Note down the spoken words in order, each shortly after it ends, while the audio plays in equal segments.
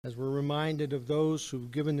As we're reminded of those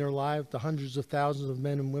who've given their lives, the hundreds of thousands of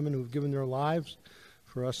men and women who've given their lives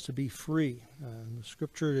for us to be free. The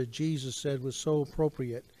scripture that Jesus said was so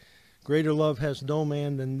appropriate. Greater love has no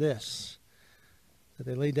man than this, that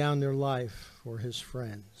they lay down their life for his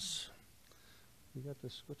friends. You got the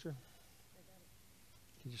switcher?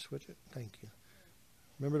 Can you switch it? Thank you.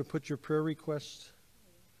 Remember to put your prayer requests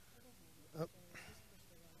up.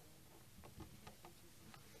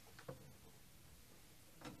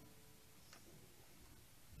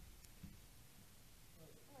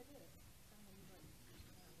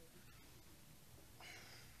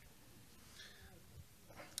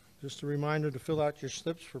 Just a reminder to fill out your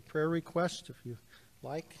slips for prayer requests if you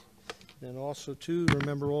like. And also, too,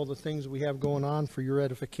 remember all the things we have going on for your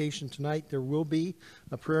edification tonight. There will be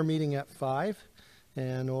a prayer meeting at 5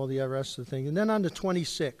 and all the rest of the things. And then on the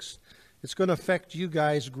 26th, it's going to affect you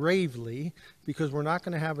guys gravely because we're not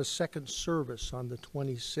going to have a second service on the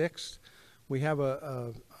 26th. We have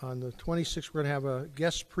on the 26th, we're going to have a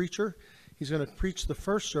guest preacher. He's going to preach the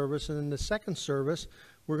first service, and in the second service,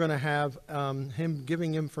 we're going to have him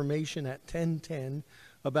giving information at 10:10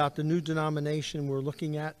 about the new denomination we're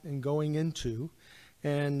looking at and going into.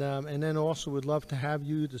 And then also would love to have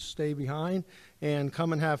you to stay behind and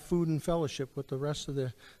come and have food and fellowship with the rest of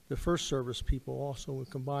the first service people also. We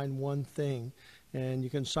combine one thing. And you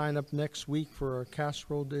can sign up next week for a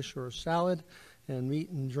casserole dish or a salad, and meat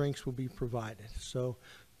and drinks will be provided. So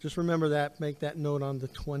just remember that, make that note on the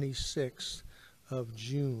 26th of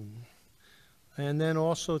June. And then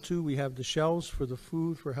also, too, we have the shelves for the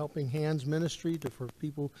food for Helping Hands Ministry for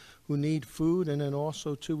people who need food. And then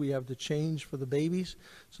also, too, we have the change for the babies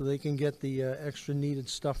so they can get the extra needed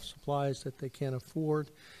stuff, supplies that they can't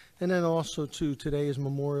afford. And then also, too, today is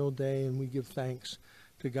Memorial Day, and we give thanks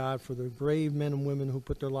to God for the brave men and women who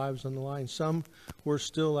put their lives on the line. Some who are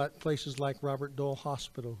still at places like Robert Dole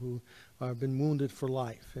Hospital who have been wounded for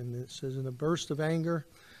life. And it says, in a burst of anger,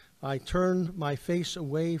 I turned my face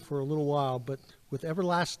away for a little while, but with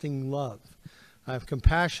everlasting love, I have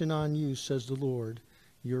compassion on you, says the Lord,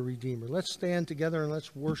 your Redeemer. Let's stand together and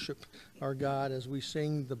let's worship our God as we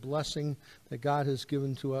sing the blessing that God has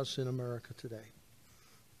given to us in America today.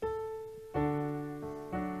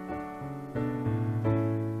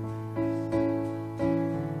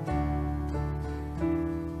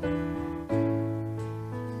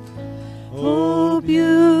 Oh,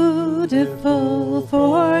 beautiful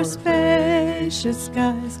for spacious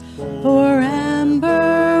skies, for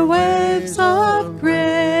amber waves of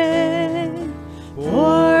grain,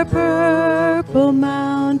 for purple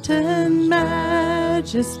mountain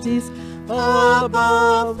majesties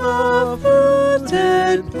above the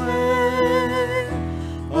fruited plain.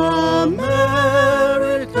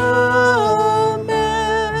 America,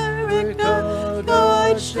 America,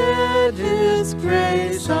 God shed his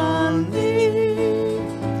grace on thee,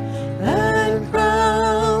 and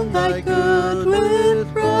crown thy good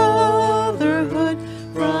with brotherhood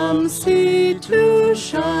from sea to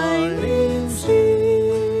shining sea.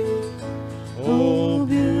 Oh,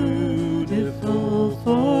 beautiful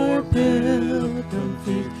for pilgrim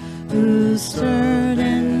feet whose stern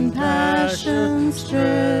in passion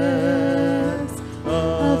stress,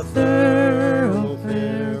 a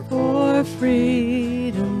thoroughfare for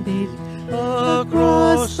freedom beat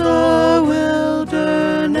across the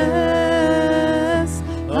wilderness.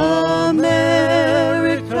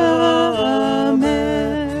 America,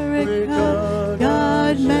 America,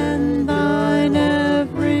 God mend thine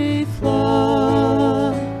every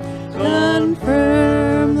flaw,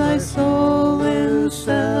 confirm thy soul in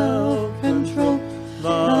self-control,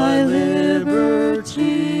 thy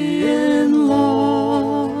liberty in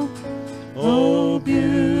law. Oh,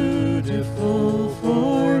 beautiful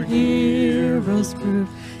for heroes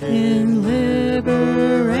proved in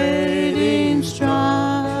liberating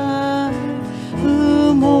strife,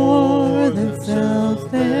 who more than self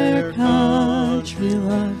their country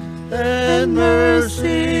loved, and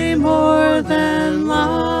mercy more than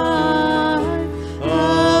life.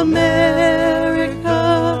 America,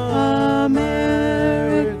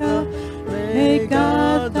 America, may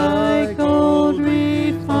God thy gold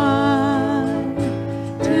refine,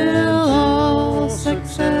 till all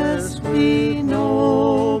success be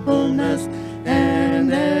nobleness,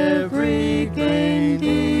 and every gain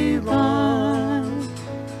divine.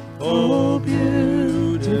 Oh,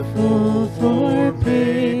 beautiful for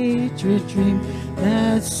patriot dream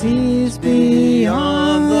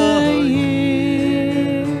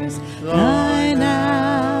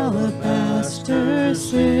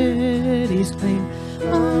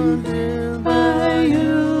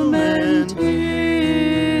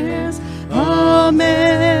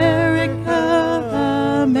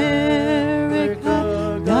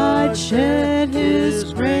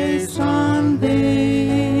His grace on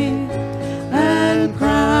thee, and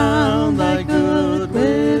crown thy good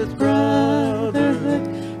with brotherhood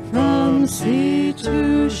from sea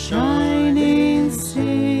to shining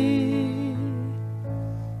sea.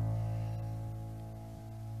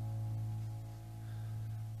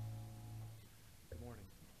 Good morning.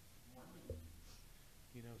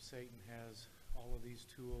 You know, Satan has all of these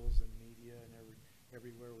tools and media, and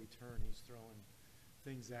everywhere we turn, he's throwing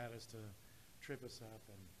things at us to trip us up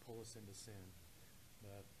and pull us into sin.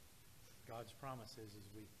 But God's promise is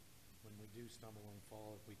when we do stumble and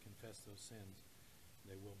fall, if we confess those sins,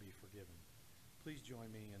 they will be forgiven. Please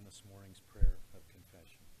join me in this morning's prayer of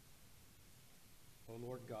confession. O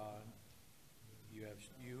Lord God, you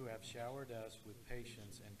have showered us with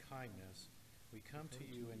patience and kindness. We come to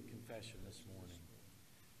you in confession this morning.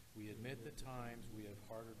 We admit the times we have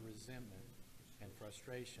harbored resentment and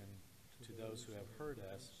frustration to those who have hurt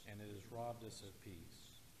us, and it has robbed us of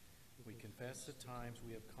peace. We confess the times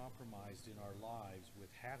we have compromised in our lives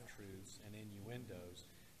with half-truths and innuendos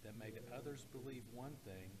that made others believe one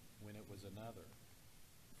thing when it was another.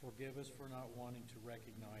 Forgive us for not wanting to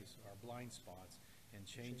recognize our blind spots and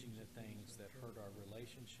changing the things that hurt our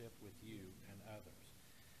relationship with you and others.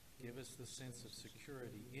 Give us the sense of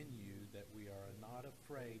security in you that we are not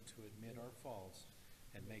afraid to admit our faults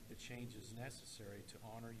and make the changes necessary to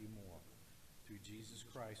honor you more. Through Jesus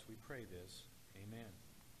Christ we pray this. Amen.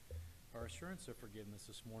 Our assurance of forgiveness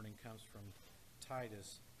this morning comes from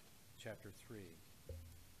Titus chapter 3.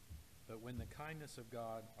 But when the kindness of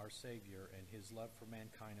God our Savior and his love for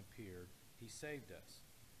mankind appeared, he saved us,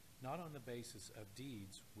 not on the basis of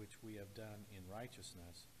deeds which we have done in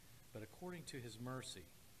righteousness, but according to his mercy,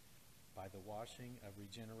 by the washing of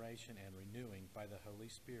regeneration and renewing by the Holy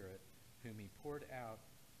Spirit, whom he poured out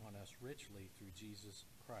on us richly through Jesus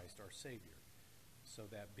Christ our Savior, so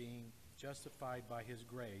that being justified by his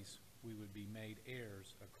grace, we would be made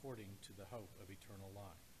heirs according to the hope of eternal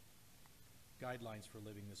life. Guidelines for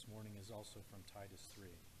living this morning is also from Titus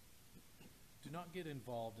 3. Do not get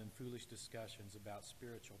involved in foolish discussions about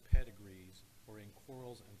spiritual pedigrees or in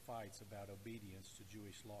quarrels and fights about obedience to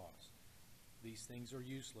Jewish laws. These things are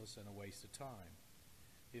useless and a waste of time.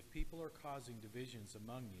 If people are causing divisions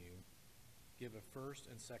among you, give a first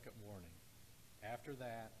and second warning. After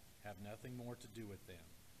that, have nothing more to do with them,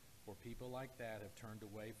 for people like that have turned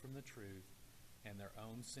away from the truth, and their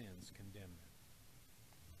own sins condemn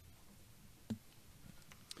them.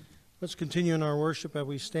 Let's continue in our worship as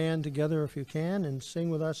we stand together, if you can, and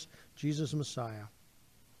sing with us, Jesus Messiah.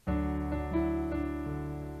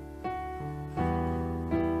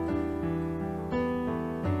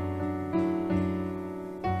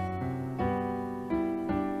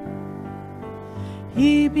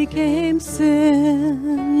 He became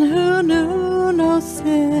sin who knew no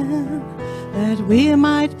sin, that we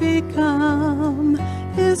might become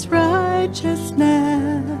his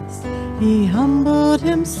righteousness. He humbled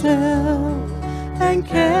himself and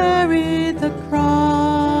carried the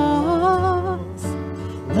cross.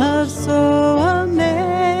 Love so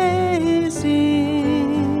amazing,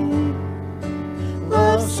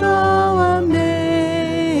 love so amazing.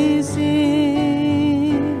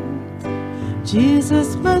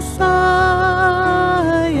 Jesus Messiah,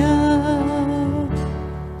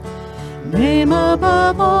 name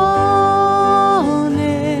above all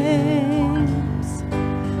names,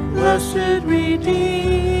 blessed Redeemer,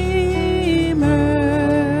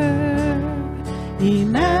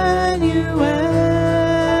 Emmanuel,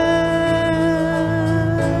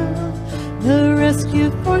 the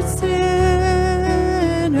rescue for sinners,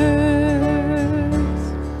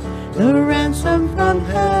 the ransom from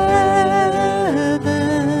heaven,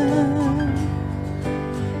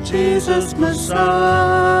 Jesus Messiah,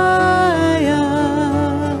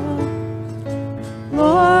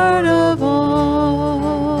 Lord of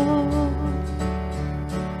all.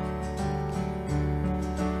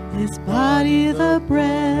 His body the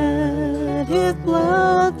bread, his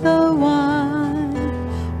blood the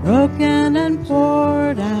wine, broken and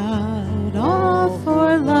poured out all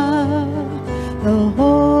for love. The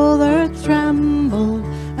whole earth trembled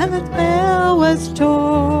and the veil was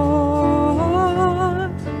torn.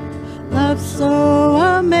 Love so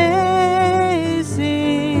amazing,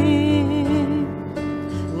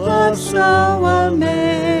 love so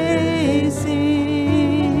amazing,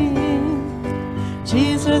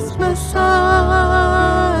 Jesus Messiah,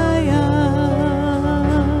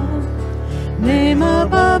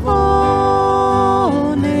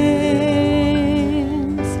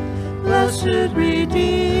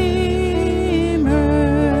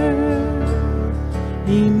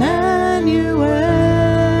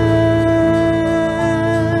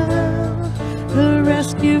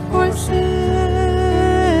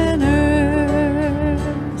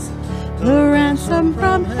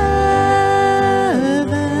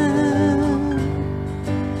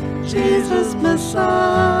 Jesus Messiah,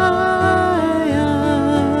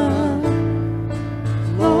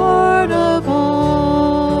 Lord of all.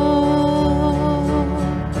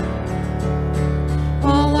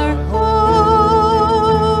 All our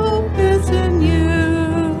hope is in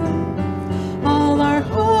you. All our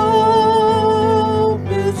hope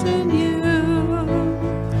is in you.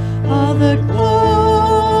 All the glory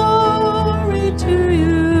to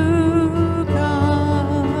you,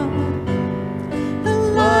 God, the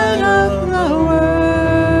light of the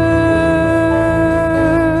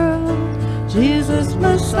world, Jesus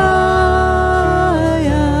Messiah,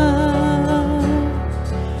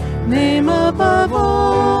 name above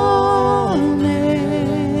all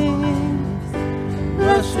names,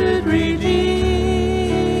 blessed Redeemer,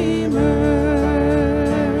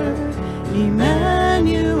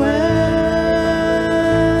 Emmanuel,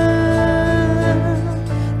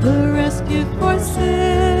 the rescue for sinners,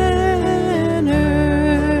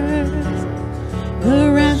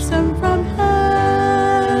 the ransom from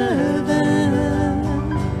heaven,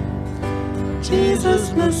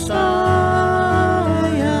 Jesus Messiah,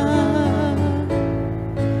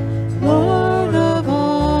 Lord of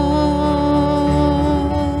all,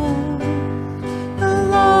 the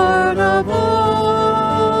Lord of all,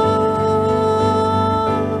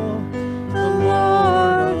 the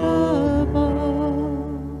Lord of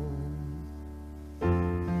all.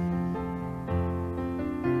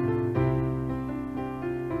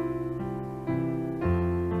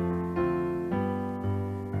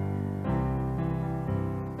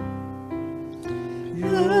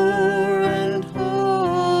 Pure and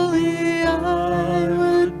holy I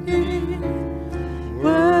would be,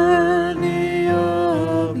 worthy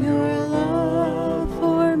of your love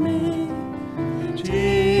for me.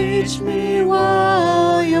 Teach me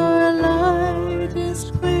while your light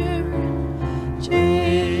is clear.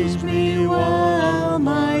 Change me while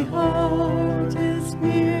my heart is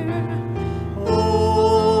near.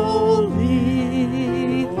 Holy,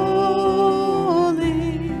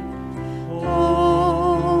 holy,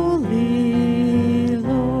 holy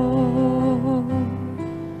Lord,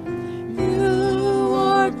 you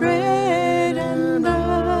are great and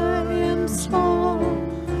I am small.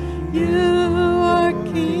 You are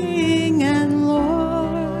King and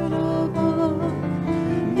Lord of all.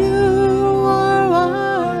 You are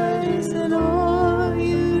wise in all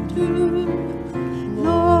you do.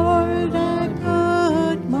 Lord, I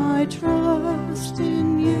put my trust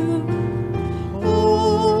in you.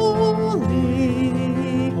 Holy,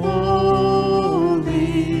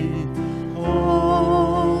 holy,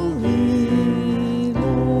 holy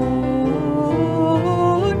Lord.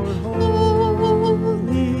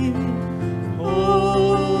 Holy,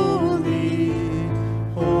 holy,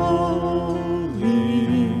 holy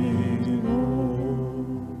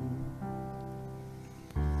Lord.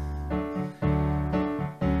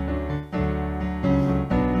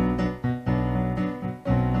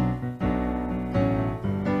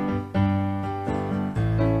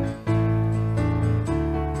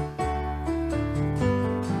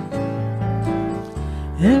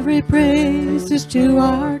 Every praise is to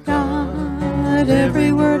our God,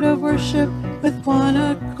 every word of worship with one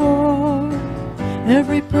accord.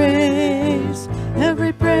 Every praise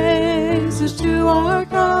is to our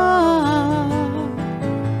God.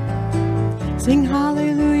 Sing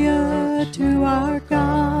hallelujah to our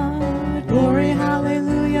God, glory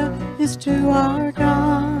hallelujah is to our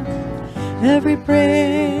God. Every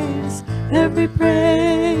praise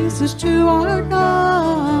is to our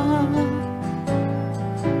God.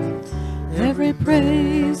 Every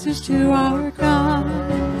praise is to our God,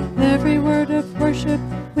 every word of worship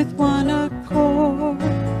with one accord.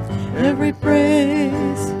 Every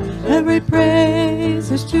praise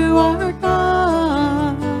is to our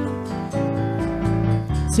God.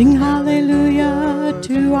 Sing hallelujah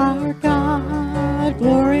to our God,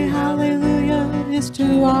 glory hallelujah is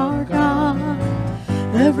to our God.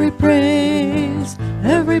 Every praise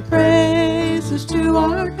is to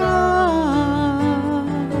our God.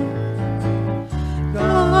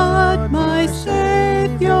 God my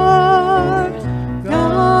Savior,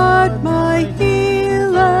 God my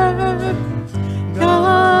healer,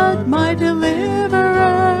 God my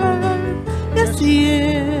deliverer. Yes, He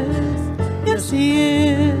is. Yes, He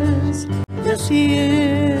is. Yes, He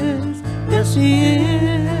is. Yes, He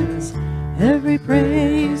is. Every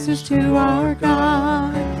praise is to our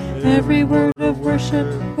God, every word of worship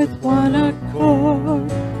with one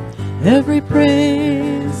accord. Every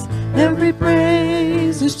praise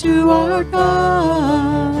is to our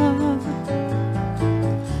God.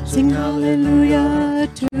 Sing hallelujah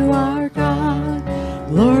to our God,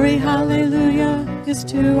 glory hallelujah is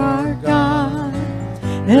to our God.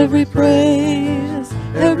 Every praise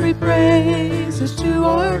is to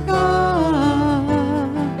our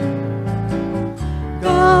God.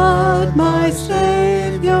 God my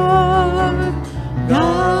Savior,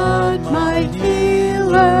 God my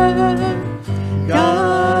healer,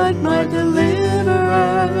 God my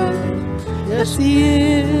deliverer. Yes, He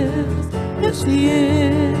is. Yes, He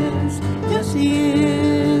is. Yes, He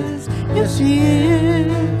is. Yes, He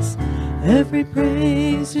is. Every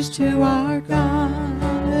praise is to our God.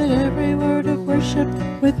 Every word of worship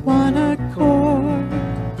with one accord.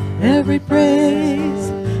 Every praise,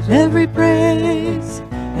 every praise,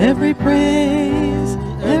 every praise,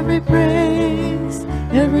 every praise,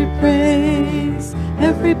 every praise,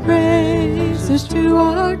 every praise is to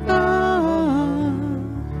our God.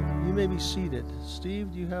 You may be seated.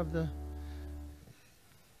 Steve, do you have the...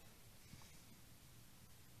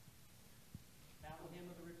 Battle Hymn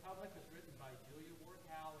of the Republic was written by Julia Ward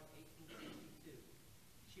Howe in 1862.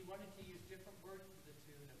 She wanted to use different words to the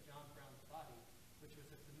tune of John Brown's Body, which was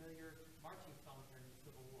a familiar marching song during the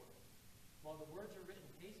Civil War. While the words are written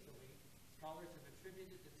hastily, scholars have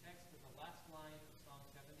attributed the text to the last line of Psalm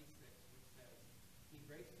 76, which says, "He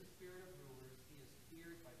breaks the spirit of rulers, he is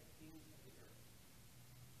feared by the kings of the earth."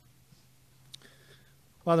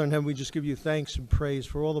 Father in heaven, we just give you thanks and praise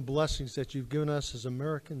for all the blessings that you've given us as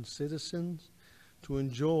American citizens to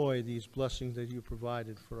enjoy these blessings that you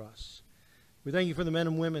provided for us. We thank you for the men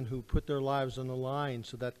and women who put their lives on the line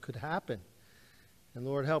so that could happen. And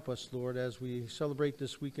Lord, help us, Lord, as we celebrate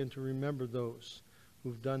this weekend to remember those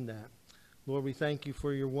who've done that. Lord, we thank you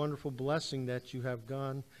for your wonderful blessing that you have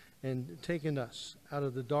gone and taken us out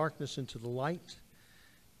of the darkness into the light.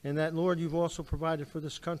 And that, Lord, you've also provided for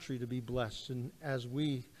this country to be blessed. And as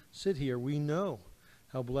we sit here, we know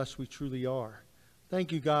how blessed we truly are.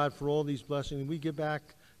 Thank you, God, for all these blessings. And we give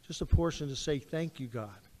back just a portion to say thank you,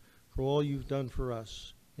 God, for all you've done for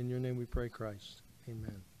us. In your name we pray, Christ.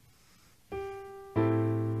 Amen.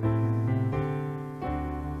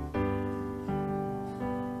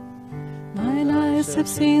 Mine eyes have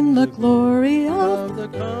seen the glory of the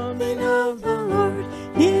coming of the Lord.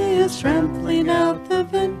 He is trampling out the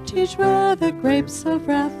vintage where the grapes of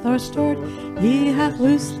wrath are stored. He hath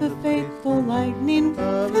loosed the faithful lightning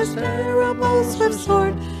with his terrible swift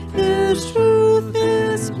sword. His truth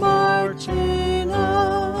is marching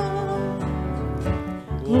on.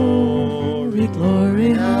 Glory,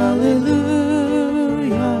 glory, hallelujah.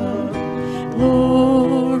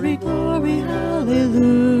 Glory, glory,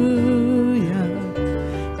 hallelujah.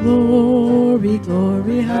 Glory,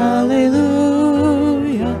 glory, hallelujah.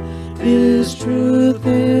 His truth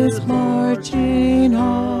is marching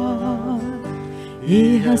on.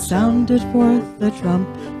 He has sounded forth the trump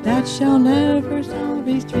that shall never sound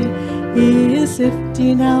between. He is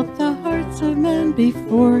sifting out the hearts of men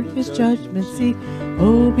before his judgment seat.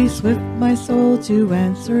 Oh, be swift, my soul, to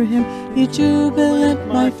answer him. Be jubilant,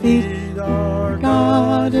 my feet. Our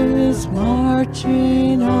God is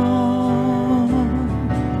marching on.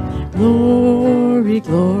 Glory,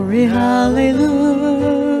 glory,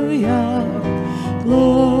 hallelujah.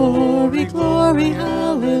 Glory, glory,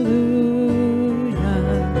 hallelujah.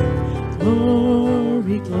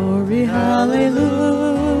 Glory, glory,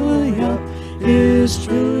 hallelujah. His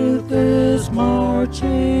truth is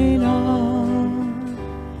marching on.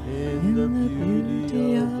 In the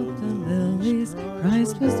beauty of the lilies,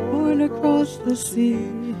 Christ was born across the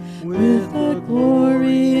sea, with a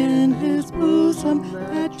glory in his bosom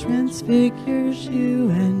that transfigures you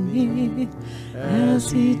and me.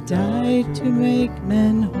 As he died to make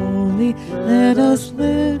men holy, let us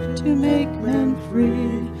live to make men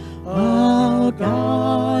free, while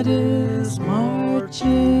God is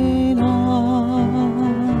marching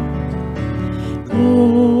on.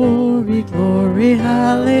 Glory, glory,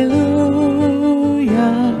 hallelujah.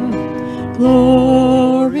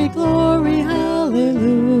 Glory, glory,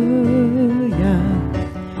 hallelujah.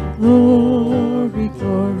 Glory,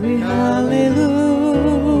 glory, hallelujah.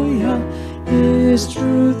 His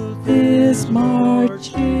truth is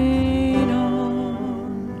marching on.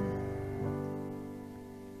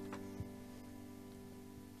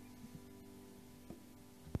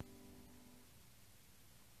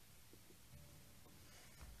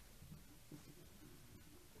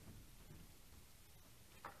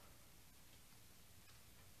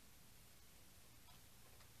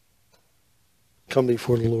 Come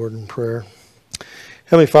before the Lord in prayer.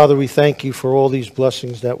 Heavenly Father, we thank you for all these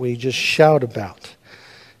blessings that we just shout about.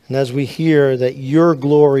 And as we hear that your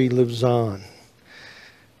glory lives on,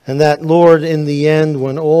 and that, Lord, in the end,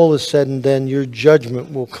 when all is said and done, your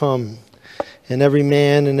judgment will come, and every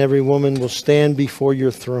man and every woman will stand before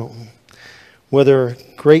your throne. whether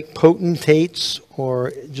great potentates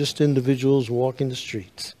or just individuals walking the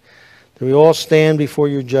streets. That we all stand before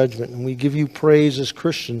your judgment, and we give you praise as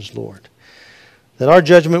Christians, Lord. That our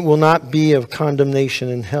judgment will not be of condemnation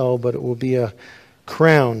in hell, but it will be a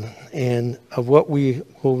crown and of what we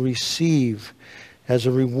will receive as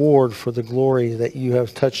a reward for the glory that you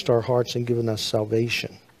have touched our hearts and given us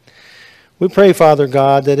salvation. We pray, Father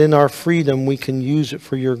God, that in our freedom we can use it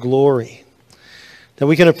for your glory, that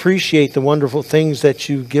we can appreciate the wonderful things that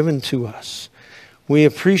you've given to us. We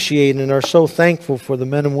appreciate and are so thankful for the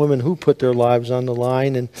men and women who put their lives on the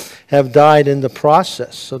line and have died in the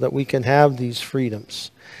process so that we can have these freedoms.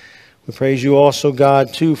 We praise you also,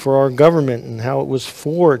 God, too, for our government and how it was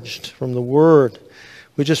forged from the Word.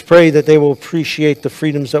 We just pray that they will appreciate the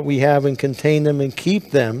freedoms that we have and contain them and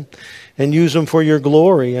keep them and use them for your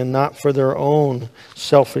glory and not for their own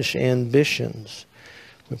selfish ambitions.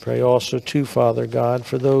 We pray also, too, Father God,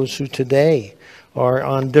 for those who today are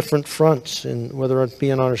on different fronts, and whether it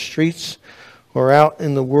be on our streets or out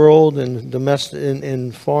in the world and domestic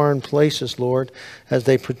in foreign places, Lord, as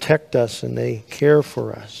they protect us and they care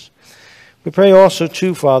for us. We pray also,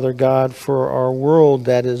 too, Father God, for our world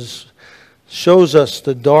that shows us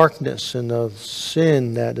the darkness and the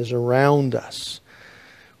sin that is around us.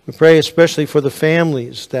 We pray especially for the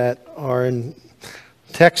families that are in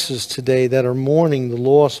Texas today that are mourning the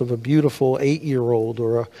loss of a beautiful 8-year-old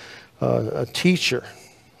or a teacher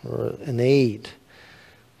or an aide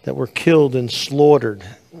that were killed and slaughtered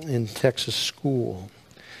in Texas school.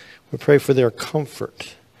 We pray for their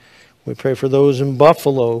comfort. We pray for those in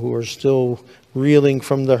Buffalo who are still reeling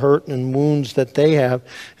from the hurt and wounds that they have,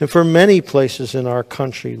 and for many places in our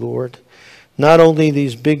country, Lord. Not only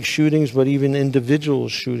these big shootings, but even individual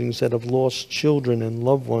shootings that have lost children and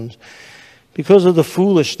loved ones because of the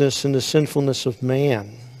foolishness and the sinfulness of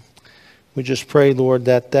man. We just pray, Lord,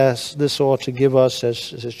 that this ought to give us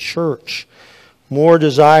as a church more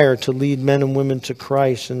desire to lead men and women to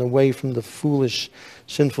Christ and away from the foolish,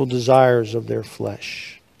 sinful desires of their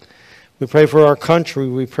flesh. We pray for our country.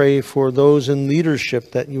 We pray for those in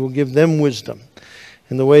leadership that you will give them wisdom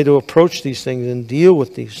in the way to approach these things and deal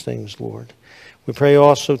with these things, Lord. We pray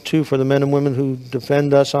also, too, for the men and women who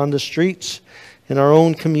defend us on the streets in our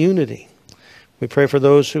own community. We pray for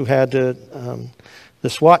those who had to the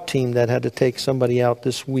SWAT team that had to take somebody out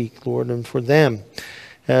this week, Lord, and for them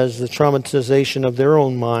as the traumatization of their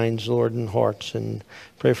own minds, Lord, and hearts. And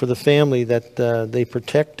pray for the family that they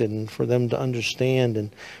protected and for them to understand and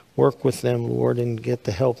work with them, Lord, and get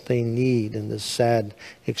the help they need in the sad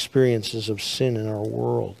experiences of sin in our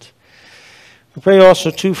world. We pray also,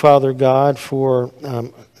 too, Father God, for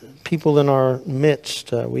people in our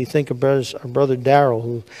midst. We think of our brother Darrell,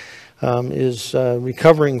 who is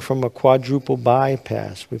recovering from a quadruple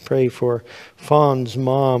bypass. We pray for Fawn's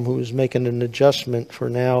mom, who is making an adjustment for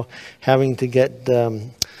now having to get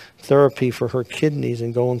therapy for her kidneys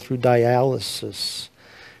and going through dialysis.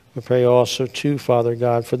 We pray also, too, Father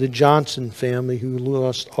God, for the Johnson family who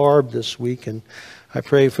lost Arb this week, and I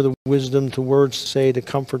pray for the wisdom to words to say to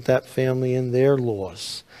comfort that family in their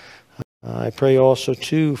loss. I pray also,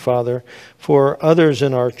 too, Father, for others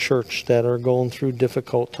in our church that are going through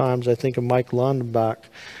difficult times. I think of Mike Londenbach,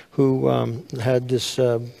 who had this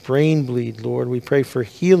brain bleed, Lord. We pray for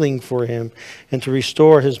healing for him and to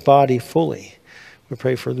restore his body fully. We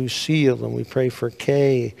pray for Lucille, and we pray for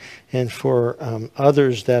Kay and for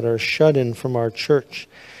others that are shut in from our church.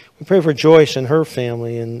 We pray for Joyce and her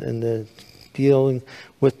family and the dealing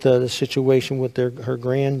with the situation with her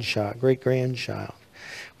great-grandchild.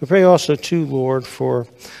 We pray also, too, Lord, for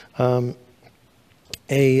those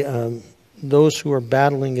who are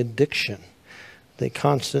battling addiction,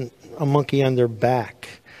 a monkey on their back.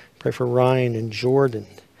 Pray for Ryan and Jordan.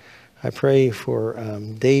 I pray for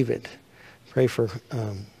David. Pray for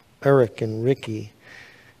Eric and Ricky.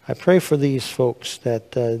 I pray for these folks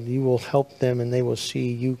that you will help them and they will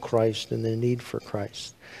see you, Christ, and their need for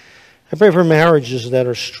Christ. I pray for marriages that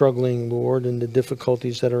are struggling, Lord, and the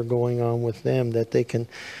difficulties that are going on with them, that they can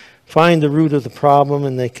find the root of the problem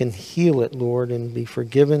and they can heal it, Lord, and be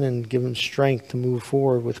forgiven and given strength to move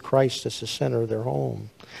forward with Christ as the center of their home.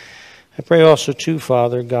 I pray also, too,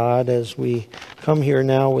 Father God, as we come here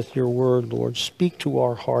now with your word, Lord, speak to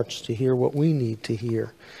our hearts to hear what we need to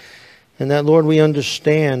hear. And that, Lord, we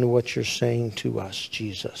understand what you're saying to us,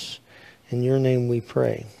 Jesus. In your name we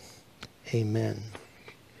pray. Amen.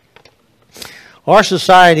 Our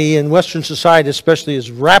society, and Western society especially, is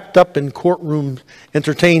wrapped up in courtroom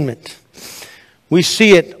entertainment. We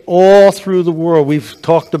see it all through the world. We've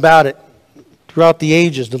talked about it throughout the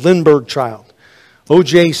ages. The Lindbergh trial,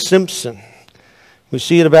 O.J. Simpson. We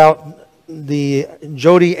see it about the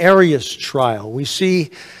Jodi Arias trial. We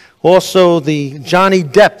see also the Johnny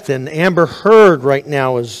Depp and Amber Heard right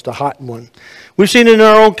now is the hot one. We've seen it in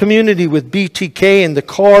our own community with BTK and the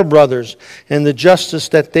Carr brothers and the justice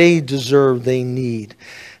that they deserve, they need.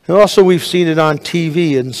 And also we've seen it on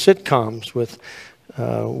TV and sitcoms with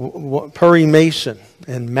Perry Mason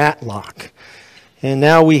and Matlock. And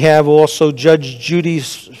now we have also Judge Judy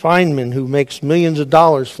Feinman, who makes millions of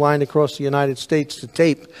dollars flying across the United States to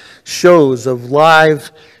tape shows of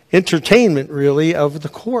live entertainment, really, of the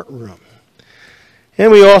courtroom.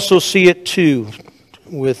 And we also see it, too,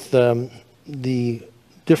 with the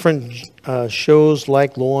different shows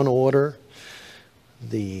like Law and Order,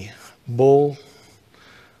 The Bull,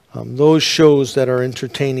 those shows that are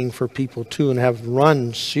entertaining for people, too, and have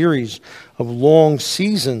run series of long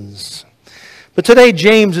seasons. But today,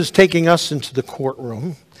 James is taking us into the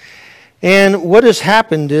courtroom. And what has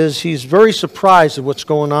happened is he's very surprised at what's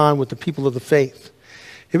going on with the people of the faith.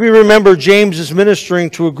 If you remember, James is ministering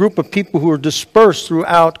to a group of people who are dispersed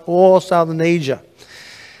throughout all Southern Asia.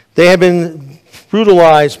 They have been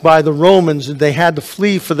brutalized by the Romans and they had to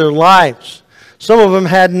flee for their lives. Some of them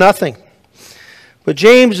had nothing. But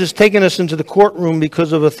James is taking us into the courtroom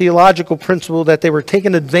because of a theological principle that they were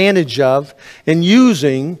taken advantage of and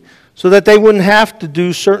using so that they wouldn't have to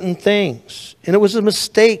do certain things. And it was a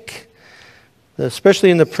mistake,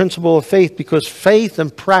 especially in the principle of faith, because faith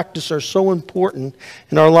and practice are so important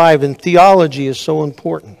in our life, and theology is so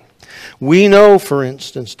important. We know, for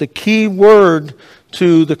instance, the key word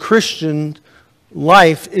to the Christian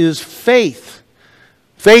life is faith.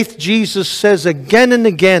 Faith, Jesus says again and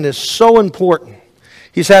again, is so important.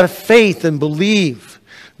 He said, have faith and believe.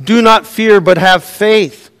 Do not fear, but have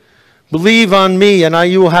faith. Believe on me, and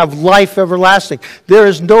you will have life everlasting. There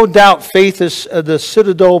is no doubt faith is the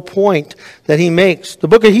citadel point that he makes. The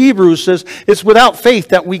book of Hebrews says it's without faith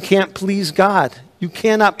that we can't please God. You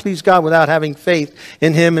cannot please God without having faith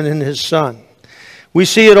in him and in his Son. We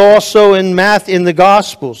see it also in the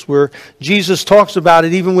Gospels, where Jesus talks about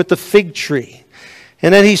it even with the fig tree.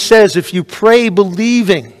 And then he says, if you pray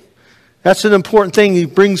believing, that's an important thing. He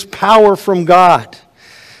brings power from God.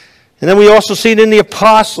 And then we also see it in the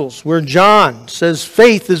apostles, where John says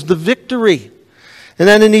faith is the victory. And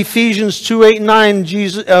then in Ephesians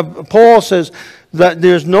 2:8-9, Paul says that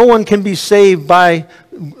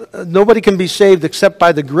nobody can be saved except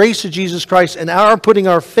by the grace of Jesus Christ and our putting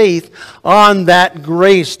our faith on that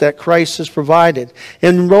grace that Christ has provided.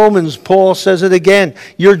 In Romans, Paul says it again,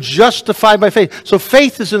 you're justified by faith. So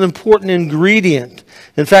faith is an important ingredient.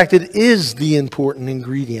 In fact, it is the important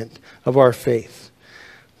ingredient of our faith.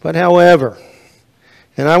 But however,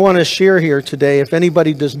 and I want to share here today, if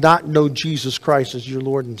anybody does not know Jesus Christ as your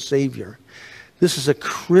Lord and Savior, this is a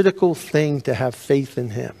critical thing to have faith in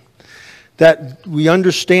him. That we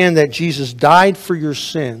understand that Jesus died for your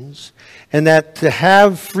sins, and that to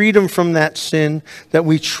have freedom from that sin, that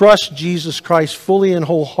we trust Jesus Christ fully and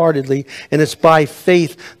wholeheartedly, and it's by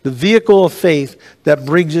faith, the vehicle of faith, that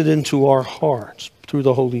brings it into our hearts through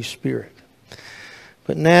the Holy Spirit.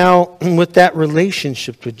 But now, with that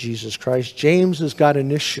relationship with Jesus Christ, James has got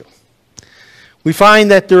an issue. We find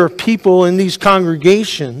that there are people in these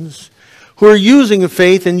congregations who are using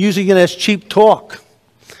faith and using it as cheap talk,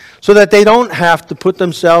 so that they don't have to put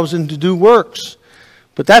themselves in to do works.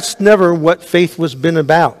 But that's never what faith was been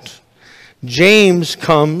about. James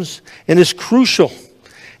comes and is crucial.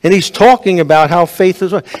 And he's talking about how faith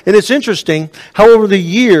is. And it's interesting how over the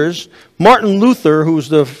years, Martin Luther, who's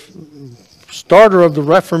the starter of the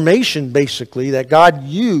Reformation, basically, that God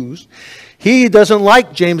used, he doesn't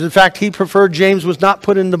like James. In fact, he preferred James was not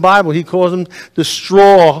put in the Bible. He calls him the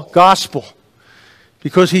straw gospel,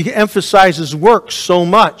 because he emphasizes works so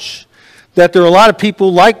much that there are a lot of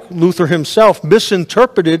people like Luther himself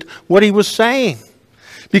misinterpreted what he was saying.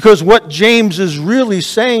 Because what James is really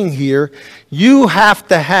saying here, you have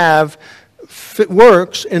to have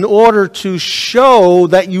works in order to show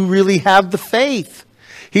that you really have the faith.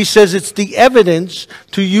 He says it's the evidence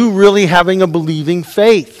to you really having a believing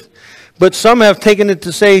faith. But some have taken it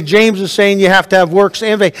to say James is saying you have to have works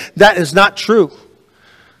and faith. That is not true.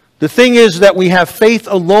 The thing is that we have faith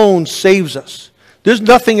alone saves us. There's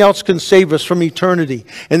nothing else can save us from eternity.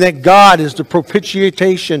 And that God is the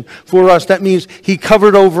propitiation for us. That means he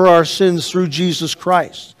covered over our sins through Jesus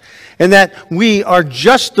Christ. And that we are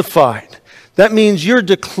justified. That means you're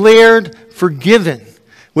declared forgiven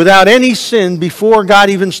without any sin before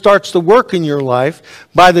God even starts to work in your life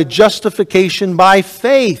by the justification by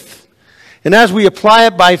faith. And as we apply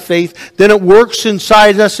it by faith, then it works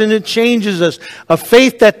inside us and it changes us. A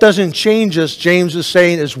faith that doesn't change us, James is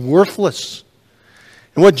saying, is worthless.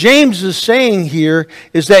 And what James is saying here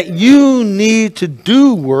is that you need to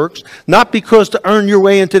do works, not because to earn your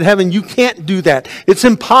way into heaven. You can't do that. It's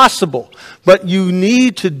impossible. But you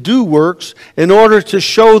need to do works in order to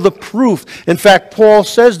show the proof. In fact, Paul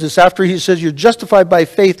says this after he says you're justified by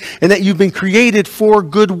faith and that you've been created for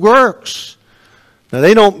good works. Now,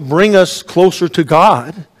 they don't bring us closer to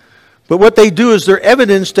God. But what they do is they're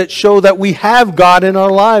evidence that show that we have God in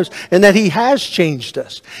our lives and that He has changed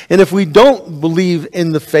us. And if we don't believe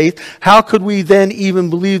in the faith, how could we then even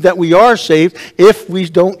believe that we are saved if we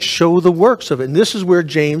don't show the works of it? And this is where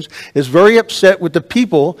James is very upset with the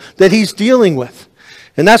people that he's dealing with.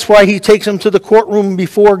 And that's why he takes them to the courtroom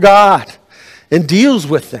before God and deals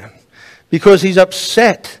with them, because he's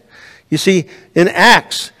upset. You see, in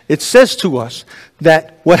Acts, it says to us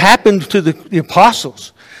that what happened to the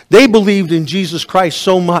apostles, they believed in Jesus Christ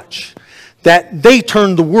so much that they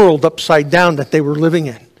turned the world upside down that they were living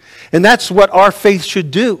in. And that's what our faith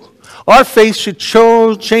should do. Our faith should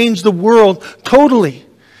change the world totally.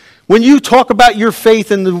 When you talk about your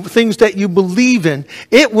faith and the things that you believe in,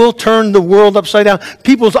 it will turn the world upside down.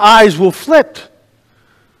 People's eyes will flip.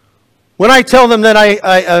 When I tell them that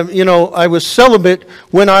I was celibate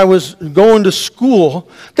when I was going to school,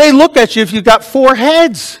 they look at you if you've got 4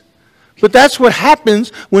 heads. But that's what happens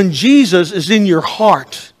when Jesus is in your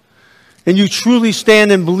heart and you truly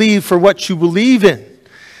stand and believe for what you believe in.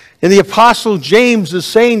 And the Apostle James is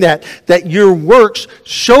saying that your works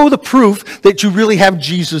show the proof that you really have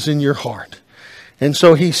Jesus in your heart. And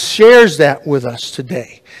so he shares that with us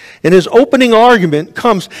today. And his opening argument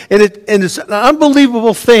comes, and it's an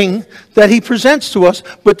unbelievable thing that he presents to us,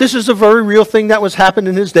 but this is a very real thing that was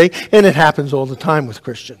happening in his day, and it happens all the time with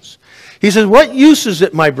Christians. He says, what use is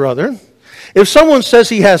it, my brother, if someone says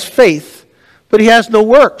he has faith, but he has no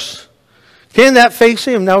works? Can that faith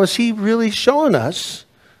save him? Now, is he really showing us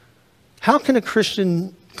how can a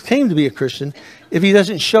Christian claim to be a Christian if he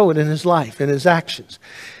doesn't show it in his life, in his actions?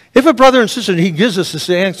 If a brother and sister, he gives us this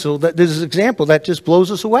example that just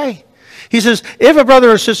blows us away. He says, if a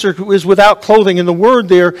brother or sister is without clothing, and the word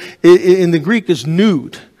there in the Greek is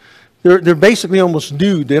nude. They're basically almost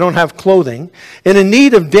nude. They don't have clothing. And in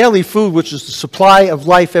need of daily food, which is the supply of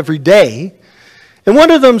life every day. And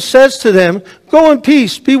one of them says to them, go in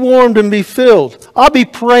peace, be warmed and be filled. I'll be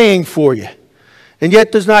praying for you. And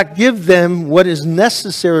yet does not give them what is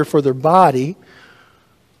necessary for their body.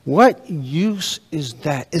 What use is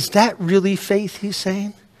that? Is that really faith, he's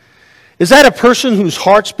saying? Is that a person whose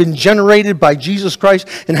heart's been generated by Jesus Christ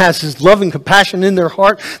and has His love and compassion in their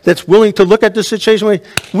heart that's willing to look at the situation and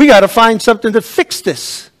say, we got to find something to fix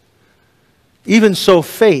this? Even so,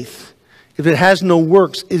 faith, if it has no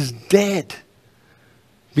works, is dead,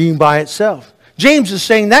 being by itself. James is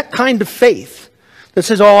saying that kind of faith that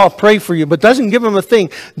says, oh, I'll pray for you, but doesn't give him a thing,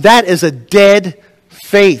 that is a dead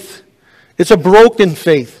faith. It's a broken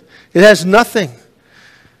faith. It has nothing.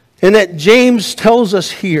 And that James tells us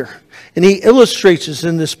here, and he illustrates us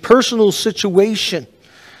in this personal situation,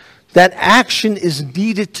 that action is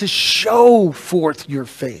needed to show forth your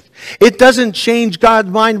faith. It doesn't change God's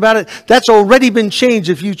mind about it. That's already been changed.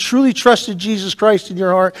 If you truly trusted Jesus Christ in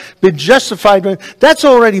your heart, been justified, that's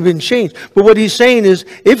already been changed. But what he's saying is,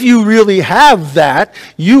 if you really have that,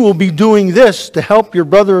 you will be doing this to help your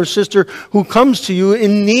brother or sister who comes to you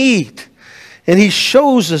in need. And he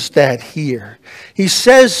shows us that here. He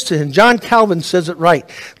says to him, John Calvin says it right.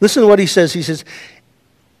 Listen to what he says. He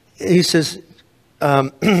says,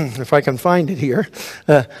 if I can find it here,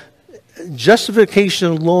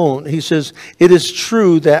 justification alone, he says, it is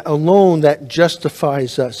true that alone that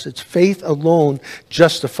justifies us. It's faith alone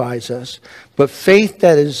justifies us. But faith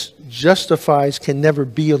that is justifies can never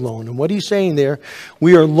be alone. And what he's saying there,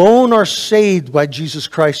 we alone are saved by Jesus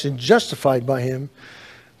Christ and justified by Him.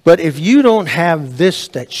 But if you don't have this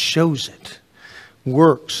that shows it,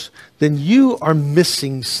 works, then you are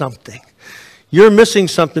missing something. You're missing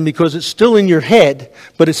something because it's still in your head,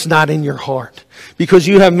 but it's not in your heart. Because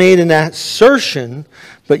you have made an assertion,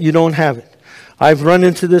 but you don't have it. I've run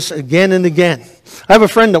into this again and again. I have a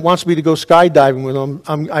friend that wants me to go skydiving with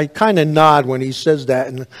him. I kind of nod when he says that,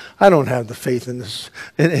 and I don't have the faith in this,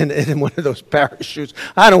 in one of those parachutes.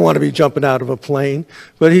 I don't want to be jumping out of a plane.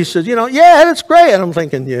 But he says, yeah, that's great. And I'm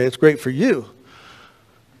thinking, yeah, it's great for you.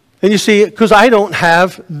 And you see, because I don't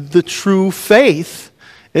have the true faith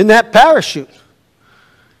in that parachute.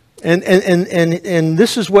 And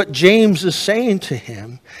this is what James is saying to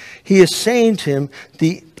him. He is saying to him,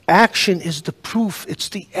 the action is the proof. It's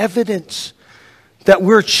the evidence that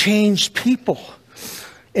we're changed people.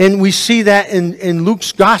 And we see that in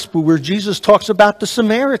Luke's gospel where Jesus talks about the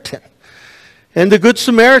Samaritan. And the Good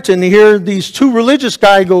Samaritan, here these two religious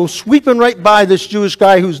guys go sweeping right by this Jewish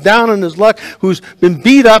guy who's down on his luck, who's been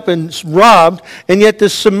beat up and robbed, and yet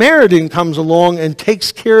this Samaritan comes along and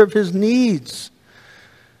takes care of his needs.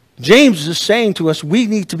 James is saying to us, we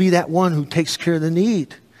need to be that one who takes care of the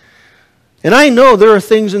need. And I know there are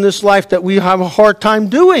things in this life that we have a hard time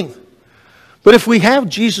doing. But if we have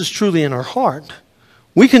Jesus truly in our heart,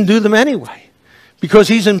 we can do them anyway. Because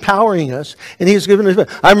he's empowering us, and he's given us.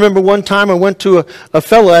 I remember one time I went to a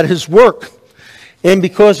fellow at his work, and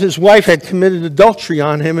because his wife had committed adultery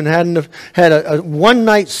on him and had a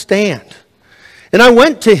one-night stand. And I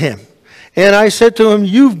went to him, and I said to him,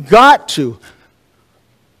 you've got to.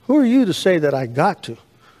 Who are you to say that I got to?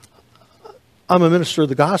 I'm a minister of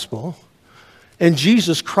the gospel. And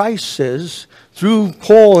Jesus Christ says, through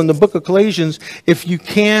Paul in the book of Galatians, if you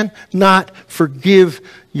cannot forgive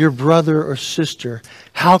your brother or sister,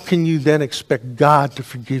 how can you then expect God to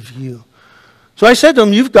forgive you? So I said to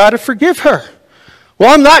him, you've got to forgive her.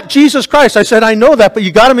 Well, I'm not Jesus Christ. I said, I know that, but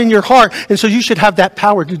you got him in your heart, and so you should have that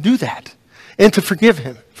power to do that and to forgive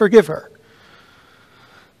her.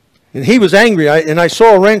 And he was angry, and I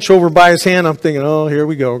saw a wrench over by his hand. I'm thinking, oh, here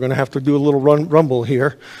we go. We're going to have to do a little rumble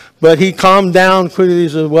here. But he calmed down quickly. He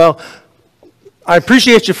said, well, I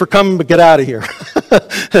appreciate you for coming, but get out of here.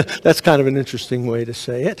 That's kind of an interesting way to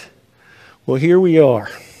say it. Well, here we are.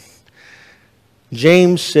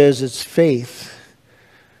 James says it's faith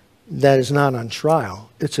that is not on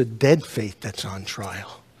trial. It's a dead faith that's on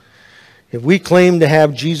trial. If we claim to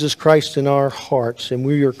have Jesus Christ in our hearts and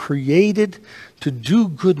we are created to do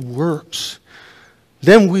good works,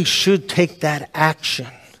 then we should take that action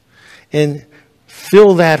and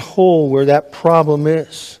fill that hole where that problem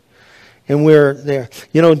is. And we're there.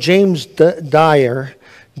 You know, James Dyer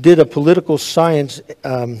did a political science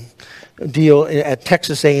deal at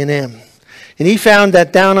Texas A&M. And he found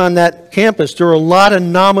that down on that campus there were a lot of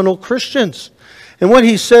nominal Christians. And what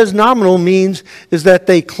he says nominal means is that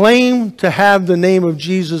they claim to have the name of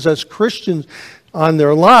Jesus as Christians on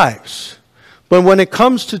their lives. But when it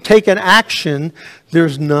comes to taking action,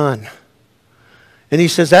 there's none. And he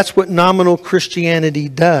says that's what nominal Christianity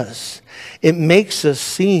does. It makes us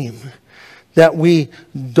seem that we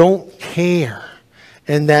don't care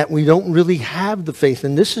and that we don't really have the faith.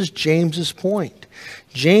 And this is James's point.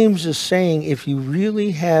 James is saying if you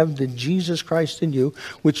really have the Jesus Christ in you,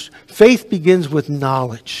 which faith begins with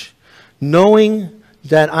knowledge, knowing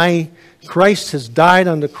that Christ has died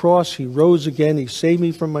on the cross, he rose again, he saved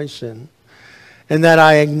me from my sin, and that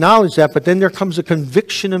I acknowledge that, but then there comes a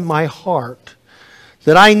conviction in my heart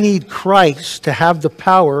that I need Christ to have the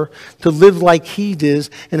power to live like he did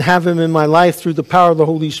and have him in my life through the power of the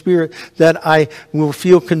Holy Spirit, that I will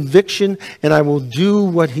feel conviction and I will do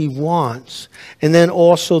what he wants. And then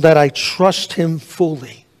also that I trust him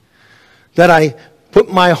fully. That I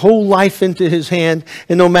put my whole life into his hand,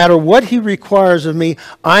 and no matter what he requires of me,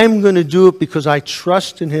 I'm going to do it because I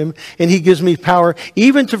trust in him, and he gives me power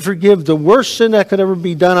even to forgive the worst sin that could ever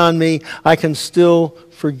be done on me. I can still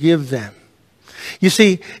forgive them. You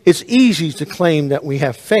see, it's easy to claim that we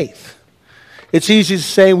have faith. It's easy to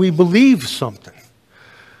say we believe something.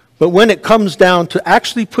 But when it comes down to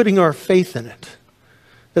actually putting our faith in it,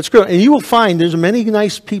 that's good. And you will find there's many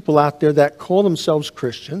nice people out there that call themselves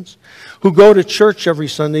Christians who go to church every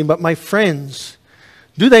Sunday. But my friends,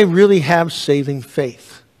 do they really have saving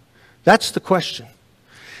faith? That's the question.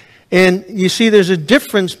 And you see, there's a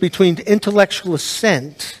difference between intellectual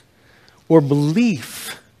assent or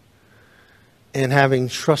belief and having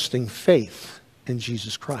trusting faith in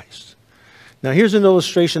Jesus Christ. Now here's an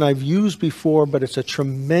illustration I've used before, but it's a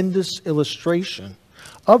tremendous illustration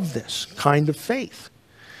of this kind of faith.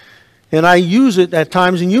 And I use it at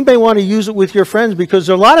times, and you may want to use it with your friends, because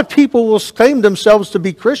a lot of people will claim themselves to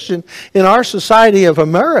be Christian in our society of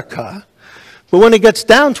America, but when it gets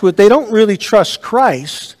down to it, they don't really trust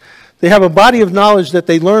Christ. They have a body of knowledge that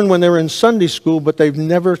they learned when they were in Sunday school, but they've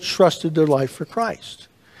never trusted their life for Christ.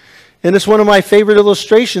 And it's one of my favorite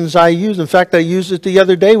illustrations I use. In fact, I used it the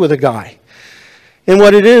other day with a guy. And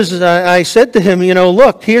what it is I said to him, you know,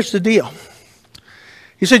 look, here's the deal.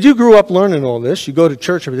 He said, you grew up learning all this. You go to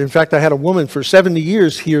church. In fact, I had a woman for 70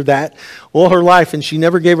 years hear that all her life, and she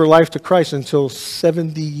never gave her life to Christ until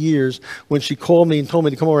 70 years when she called me and told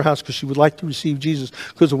me to come over her house because she would like to receive Jesus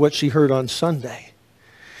because of what she heard on Sunday.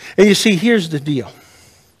 And you see, here's the deal.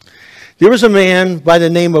 There was a man by the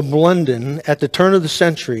name of Blunden at the turn of the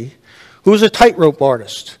century who was a tightrope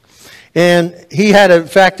artist. And he had, in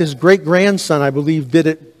fact, his great-grandson, I believe, did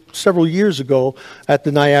it several years ago at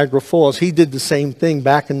the Niagara Falls. He did the same thing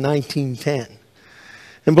back in 1910.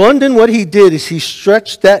 And Blunden, what he did is he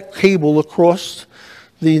stretched that cable across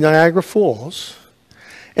the Niagara Falls.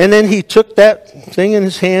 And then he took that thing in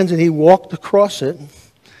his hands and he walked across it.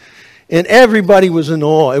 And everybody was in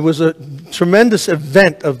awe. It was a tremendous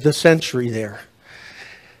event of the century there.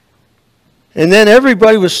 And then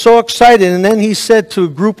everybody was so excited. And then he said to a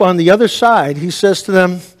group on the other side, he says to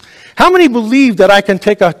them, how many believe that I can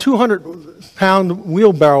take a 200-pound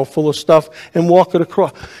wheelbarrow full of stuff and walk it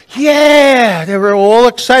across? Yeah! They were all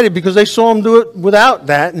excited because they saw him do it without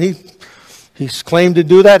that. And he claimed to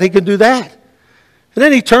do that. He could do that. And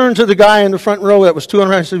then he turned to the guy in the front row that was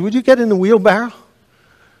 200 pounds and said, would you get in the wheelbarrow?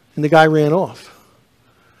 And the guy ran off.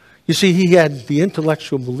 You see, he had the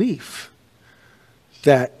intellectual belief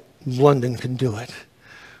that London could do it.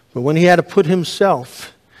 But when he had to put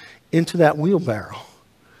himself into that wheelbarrow,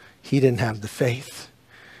 he didn't have the faith.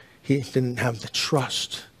 He didn't have the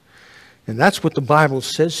trust. And that's what the Bible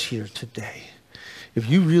says here today. If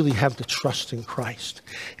you really have the trust in Christ,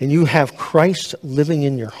 and you have Christ living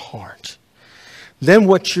in your heart, then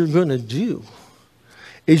what you're going to do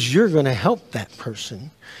is you're going to help that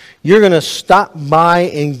person. You're going to stop by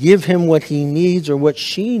and give him what he needs or what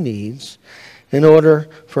she needs in order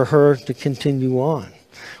for her to continue on.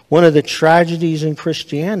 One of the tragedies in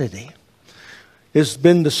Christianity has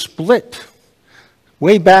been the split,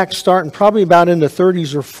 way back starting probably about in the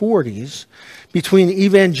 30s or 40s, between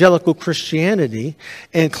evangelical Christianity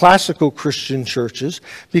and classical Christian churches,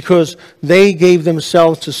 because they gave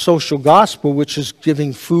themselves to social gospel, which is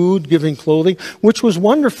giving food, giving clothing, which was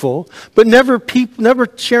wonderful, but never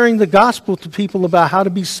sharing the gospel to people about how to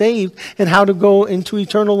be saved and how to go into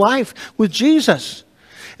eternal life with Jesus.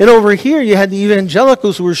 And over here you had the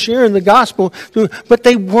evangelicals who were sharing the gospel, but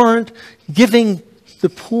they weren't giving the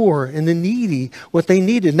poor and the needy what they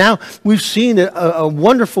needed. Now we've seen a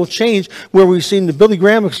wonderful change where we've seen the Billy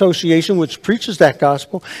Graham Association, which preaches that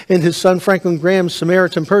gospel, and his son Franklin Graham's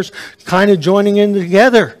Samaritan Purse kind of joining in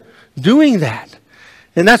together, doing that.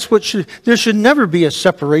 And that's what there should never be a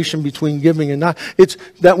separation between giving and not. It's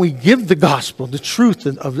that we give the gospel, the truth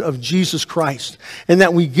of Jesus Christ, and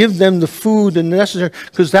that we give them the food and the necessary,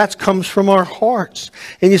 because that comes from our hearts.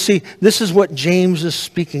 And you see, this is what James is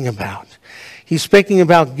speaking about. He's speaking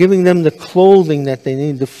about giving them the clothing that they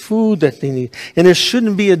need, the food that they need. And there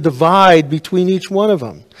shouldn't be a divide between each one of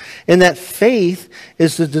them. And that faith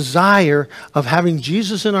is the desire of having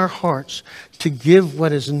Jesus in our hearts to give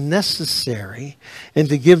what is necessary and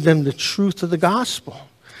to give them the truth of the gospel.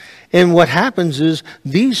 And what happens is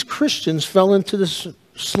these Christians fell into this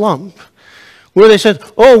slump where they said,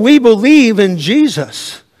 oh, we believe in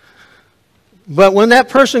Jesus. But when that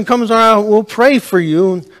person comes around, we'll pray for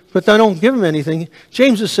you, but they don't give them anything.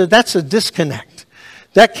 James has said that's a disconnect.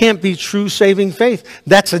 That can't be true saving faith.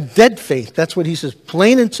 That's a dead faith. That's what he says.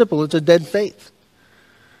 Plain and simple, it's a dead faith.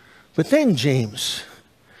 But then James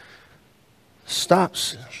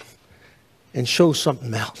stops and shows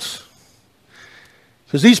something else.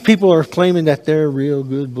 Because these people are claiming that they're real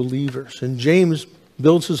good believers. And James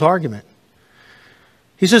builds his argument.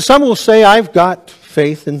 He says, some will say I've got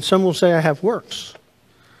faith, and some will say I have works.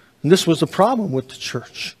 And this was the problem with the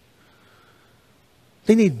church.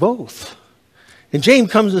 They need both. And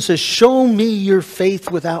James comes and says, show me your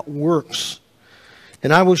faith without works,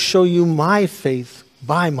 and I will show you my faith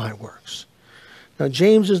by my works. Now,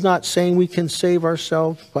 James is not saying we can save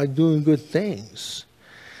ourselves by doing good things.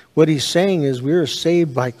 What he's saying is we are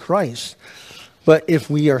saved by Christ. But if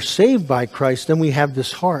we are saved by Christ, then we have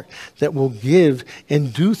this heart that will give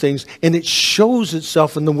and do things. And it shows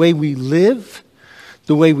itself in the way we live,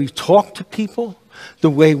 the way we talk to people, the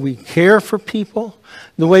way we care for people,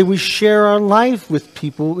 the way we share our life with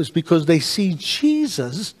people is because they see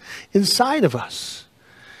Jesus inside of us.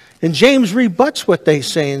 And James rebuts what they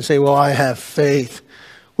say and say, well, I have faith.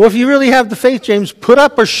 Well, if you really have the faith, James, put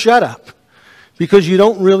up or shut up, because you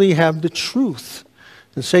don't really have the truth.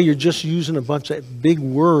 And say you're just using a bunch of big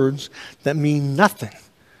words that mean nothing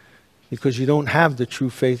because you don't have the true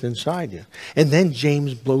faith inside you. And then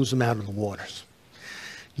James blows them out of the waters.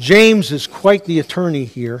 James is quite the attorney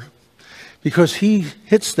here because he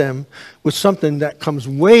hits them with something that comes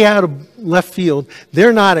way out of left field.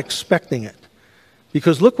 They're not expecting it.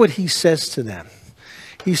 Because look what he says to them.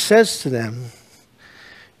 He says to them,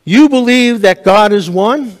 you believe that God is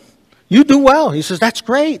one? You do well. He says, that's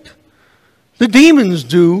great. The demons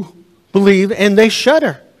do believe and they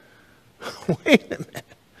shudder. Wait a minute.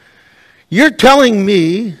 You're telling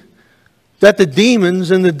me that the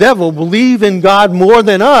demons and the devil believe in God more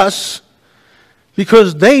than us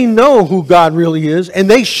because they know who God really is and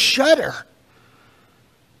they shudder.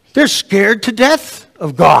 They're scared to death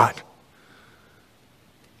of God.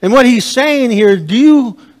 And what he's saying here, do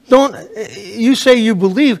you You say you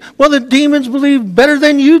believe. Well, the demons believe better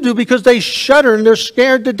than you do because they shudder and they're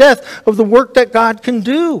scared to death of the work that God can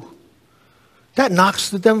do. That knocks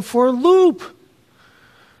them for a loop.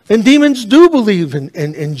 And demons do believe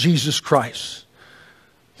in Jesus Christ.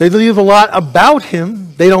 They believe a lot about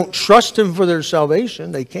Him. They don't trust Him for their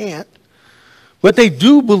salvation. They can't. But they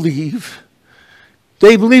do believe.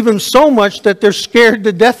 They believe Him so much that they're scared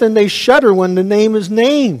to death and they shudder when the name is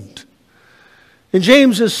named. And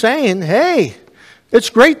James is saying, hey, it's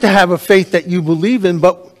great to have a faith that you believe in,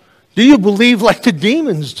 but do you believe like the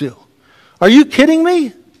demons do? Are you kidding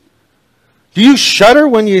me? Do you shudder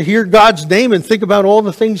when you hear God's name and think about all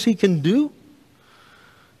the things He can do?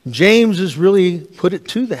 James has really put it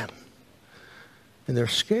to them. And they're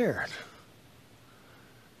scared.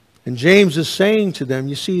 And James is saying to them,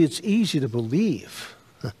 you see, it's easy to believe.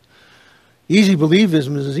 Easy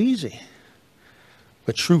believism is easy.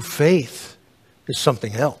 But true faith is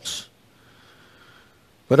something else.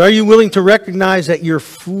 But are you willing to recognize that you're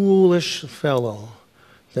foolish fellow,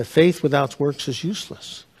 that faith without works is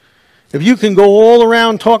useless? If you can go all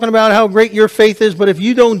around talking about how great your faith is, but if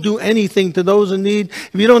you don't do anything to those in need,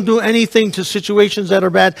 if you don't do anything to situations that are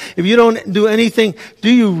bad, if you don't do anything, do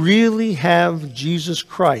you really have Jesus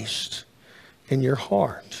Christ in your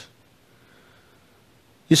heart?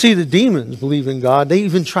 You see, the demons believe in God. They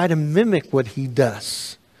even try to mimic what He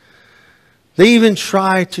does. They even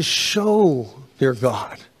try to show their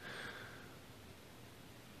God.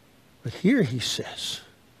 But here He says,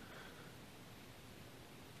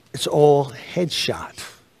 it's all headshot.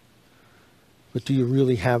 But do you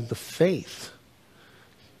really have the faith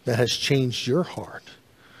that has changed your heart?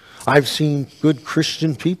 I've seen good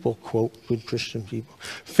Christian people, quote, good Christian people,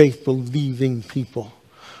 faith-believing people,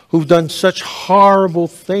 who've done such horrible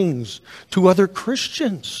things to other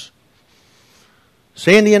Christians.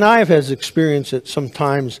 Sandy and I have had experience it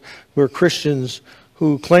sometimes where Christians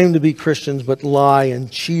who claim to be Christians but lie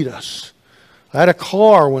and cheat us. I had a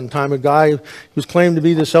car one time, a guy who was claimed to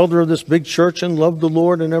be this elder of this big church and loved the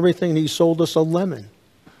Lord and everything, and he sold us a lemon.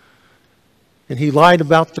 And he lied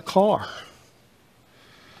about the car.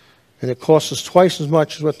 And it cost us twice as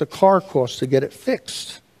much as what the car cost to get it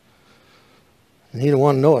fixed. And he didn't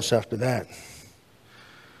want to know us after that.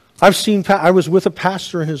 I was with a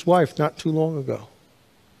pastor and his wife not too long ago.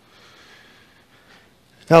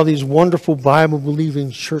 Now these wonderful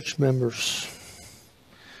Bible-believing church members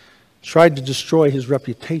tried to destroy his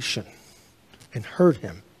reputation and hurt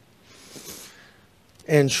him.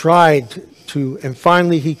 And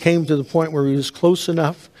finally he came to the point where he was close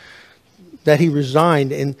enough that he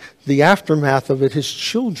resigned. In the aftermath of it, his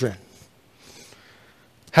children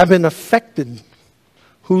have been affected,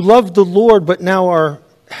 who love the Lord but now are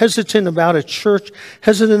hesitant about a church,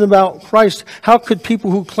 hesitant about Christ. How could people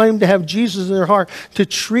who claim to have Jesus in their heart to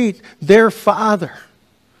treat their father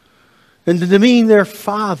and to demean their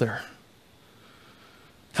father?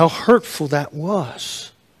 How hurtful that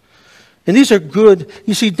was. And these are good.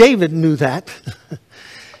 You see, David knew that.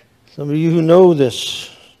 Some of you who know this,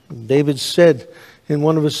 David said in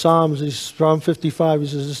one of his Psalms, Psalm 55, he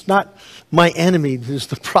says, it's not my enemy that is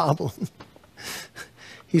the problem.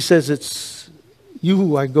 He says, it's you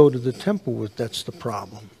who I go to the temple with that's the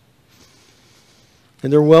problem.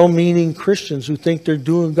 And they're well-meaning Christians who think they're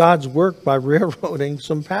doing God's work by railroading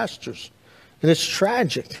some pastors. And it's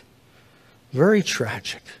tragic. Very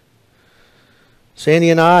tragic. Sandy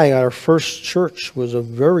and I, our first church was a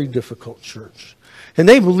very difficult church. And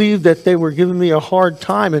they believed that they were giving me a hard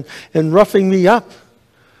time and roughing me up.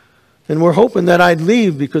 And were hoping that I'd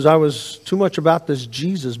leave because I was too much about this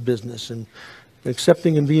Jesus business and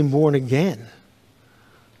accepting and being born again.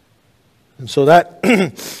 And so that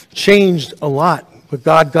changed a lot. But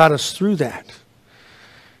God got us through that.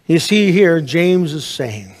 You see here, James is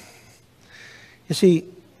saying, you see,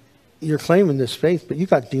 you're claiming this faith, but you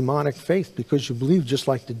got demonic faith because you believe just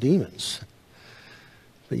like the demons.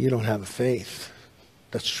 But you don't have a faith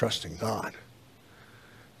that's trusting God.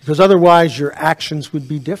 Because otherwise your actions would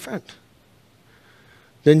be different.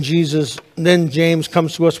 Then James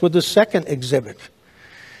comes to us with the second exhibit.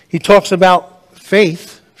 He talks about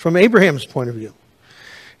faith from Abraham's point of view.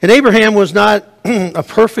 And Abraham was not a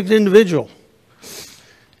perfect individual.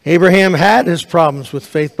 Abraham had his problems with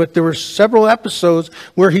faith, but there were several episodes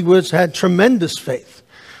where he had tremendous faith.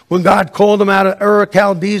 When God called him out of Ur of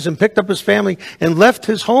Chaldees and picked up his family and left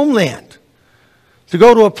his homeland to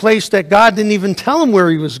go to a place that God didn't even tell him where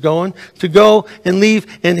he was going, to go and leave,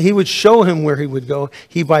 and he would show him where he would go.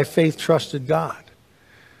 He by faith trusted God.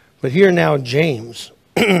 But here now James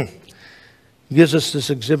gives us this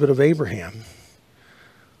exhibit of Abraham,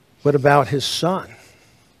 but about his son.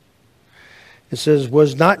 It says,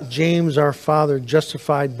 was not James our father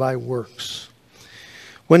justified by works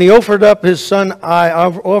when he offered up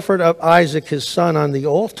Isaac his son on the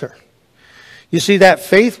altar? You see, that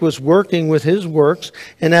faith was working with his works,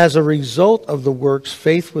 and as a result of the works,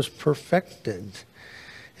 faith was perfected.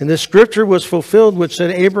 And the scripture was fulfilled, which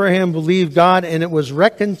said, Abraham believed God, and it was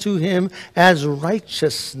reckoned to him as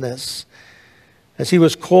righteousness, as he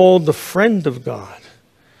was called the friend of God.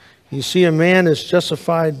 You see, a man is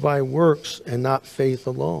justified by works and not faith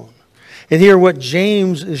alone. And here what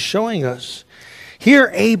James is showing us. Here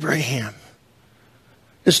Abraham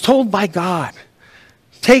is told by God,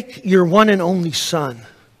 take your one and only son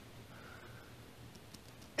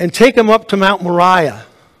and take him up to Mount Moriah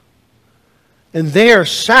and there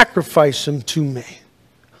sacrifice him to me.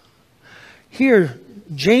 Here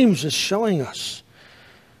James is showing us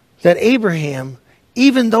that Abraham,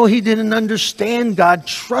 even though he didn't understand God,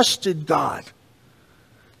 trusted God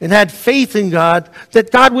and had faith in God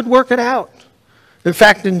that God would work it out. In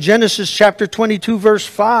fact, in Genesis chapter 22, verse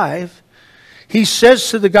 5, he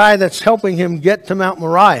says to the guy that's helping him get to Mount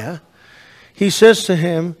Moriah, he says to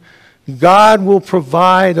him, God will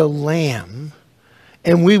provide a lamb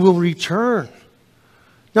and we will return.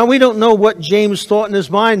 Now, we don't know what James thought in his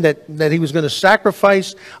mind, that he was going to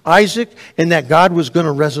sacrifice Isaac and that God was going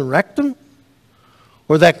to resurrect him,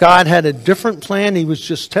 or that God had a different plan he was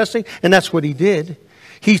just testing, and that's what he did.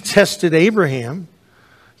 He tested Abraham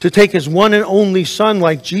to take his one and only son,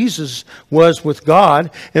 like Jesus was with God,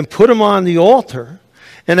 and put him on the altar.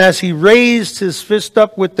 And as he raised his fist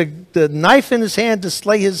up with the knife in his hand to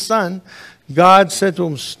slay his son, God said to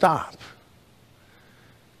him, stop.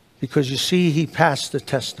 Because you see, he passed the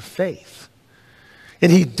test of faith.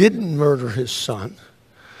 And he didn't murder his son,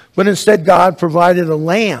 but instead God provided a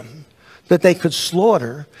lamb that they could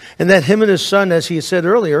slaughter, and that him and his son, as he said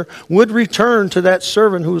earlier, would return to that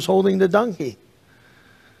servant who was holding the donkey.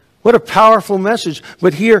 What a powerful message.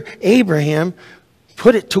 But here, Abraham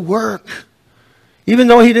put it to work. Even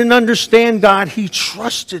though he didn't understand God, he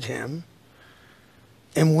trusted him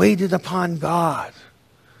and waited upon God.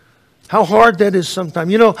 How hard that is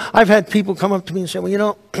sometimes. You know, I've had people come up to me and say, well, you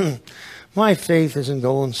know, my faith isn't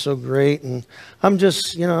going so great. And I'm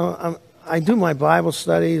just, you know, I do my Bible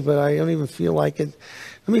studies, but I don't even feel like it.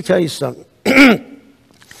 Let me tell you something.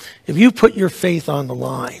 If you put your faith on the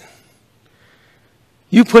line,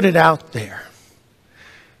 you put it out there,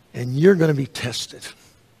 and you're going to be tested.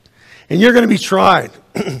 And you're going to be tried.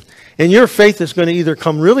 And your faith is going to either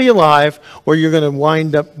come really alive, or you're going to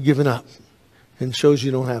wind up giving up. And shows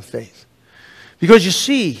you don't have faith. Because you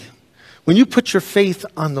see, when you put your faith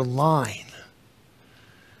on the line,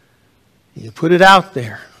 you put it out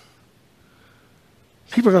there,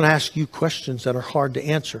 people are going to ask you questions that are hard to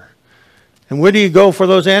answer. And where do you go for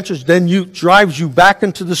those answers? Then it drives you back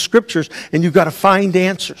into the scriptures, and you've got to find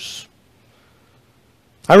answers.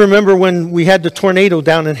 I remember when we had the tornado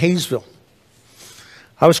down in Hayesville.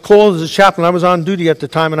 I was called as a chaplain. I was on duty at the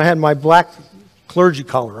time, and I had my black clergy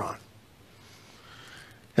collar on.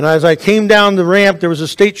 And as I came down the ramp, there was a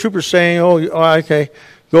state trooper saying, oh, okay,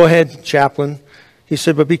 go ahead, chaplain. He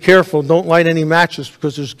said, but be careful, don't light any matches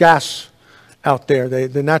because there's gas out there.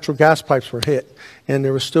 The natural gas pipes were hit, and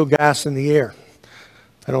there was still gas in the air.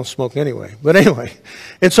 I don't smoke anyway. But anyway,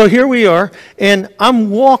 and so here we are, and I'm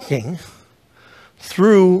walking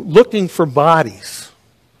through looking for bodies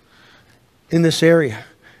in this area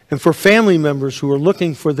and for family members who are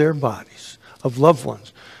looking for their bodies of loved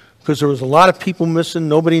ones. Because there was a lot of people missing.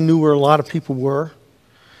 Nobody knew where a lot of people were.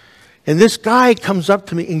 And this guy comes up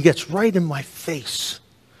to me and gets right in my face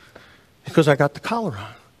because I got the collar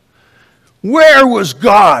on. Where was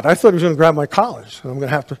God? I thought he was going to grab my collars. I'm going to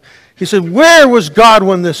have to. He said, where was God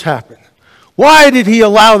when this happened? Why did he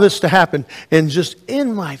allow this to happen? And just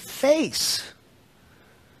in my face.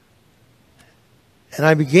 And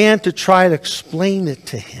I began to try to explain it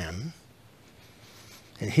to him.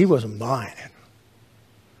 And he wasn't buying it.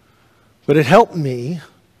 But it helped me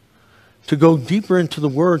to go deeper into the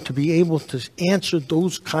Word to be able to answer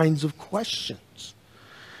those kinds of questions.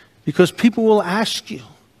 Because people will ask you.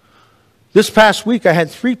 This past week I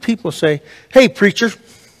had 3 people say, hey, preacher,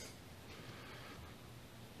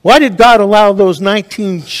 why did God allow those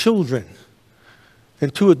 19 children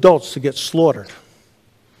and 2 adults to get slaughtered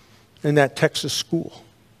in that Texas school?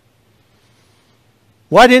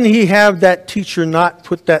 Why didn't he have that teacher not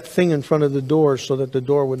put that thing in front of the door so that the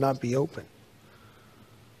door would not be open?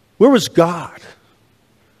 Where was God?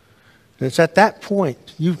 And it's at that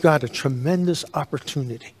point you've got a tremendous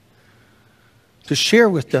opportunity to share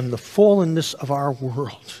with them the fallenness of our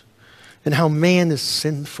world and how man is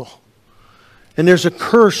sinful. And there's a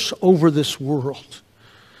curse over this world.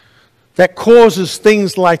 that causes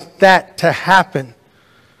things like that to happen,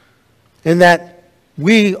 and that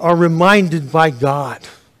we are reminded by God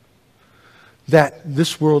that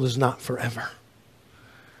this world is not forever.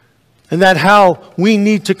 And that how we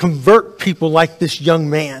need to convert people like this young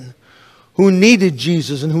man who needed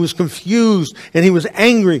Jesus and who was confused and he was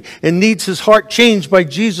angry and needs his heart changed by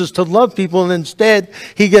Jesus to love people, and instead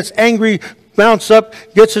he gets angry, mounts up,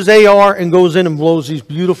 gets his AR and goes in and blows these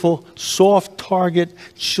beautiful, soft target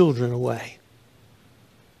children away.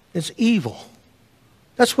 It's evil.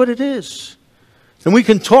 That's what it is. And we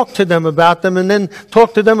can talk to them about them and then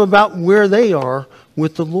talk to them about where they are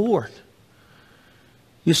with the Lord.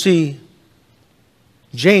 You see,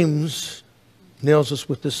 James nails us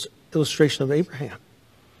with this illustration of Abraham,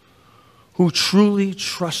 who truly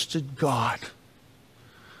trusted God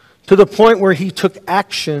to the point where he took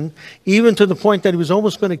action, even to the point that he was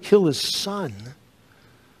almost going to kill his son.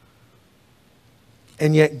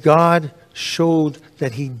 And yet God showed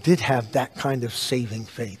that he did have that kind of saving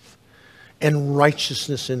faith and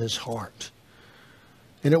righteousness in his heart.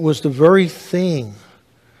 And it was the very thing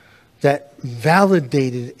that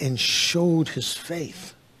validated and showed his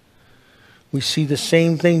faith. We see the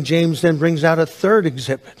same thing. James then brings out a third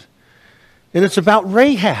exhibit. And it's about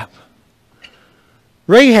Rahab.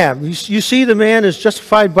 Rahab, you see, the man is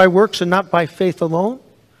justified by works and not by faith alone.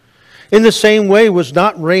 In the same way, was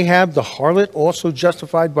not Rahab the harlot also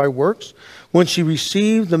justified by works when she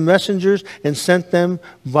received the messengers and sent them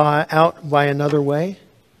out by another way?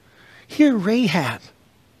 Here, Rahab,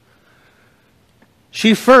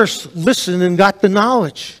 she first listened and got the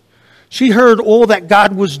knowledge. She heard all that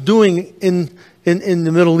God was doing in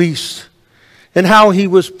the Middle East, and how he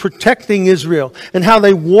was protecting Israel, and how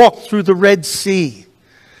they walked through the Red Sea,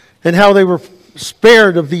 and how they were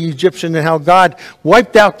spared of the Egyptian, and how God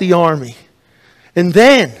wiped out the army. And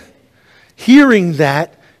then, hearing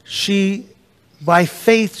that, she, by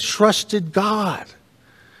faith, trusted God.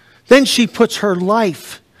 Then she puts her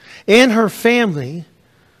life and her family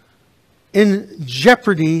in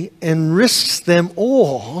jeopardy and risks them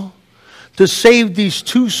all to save these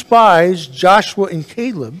two spies, Joshua and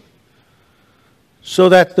Caleb, so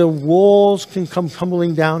that the walls can come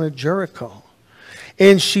tumbling down at Jericho.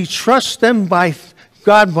 And she trusts them by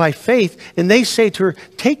God by faith, and they say to her,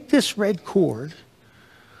 take this red cord,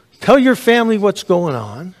 tell your family what's going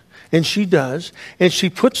on, and she does, and she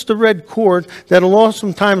puts the red cord, that'll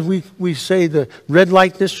sometimes we say the red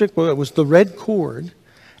light district, well, it was the red cord,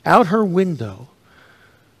 out her window,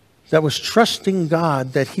 that was trusting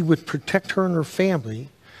God that he would protect her and her family,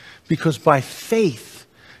 because by faith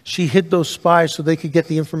she hid those spies so they could get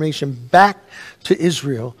the information back to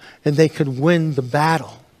Israel and they could win the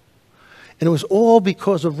battle. And it was all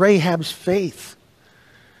because of Rahab's faith.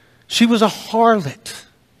 She was a harlot.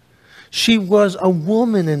 She was a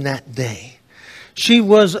woman in that day. She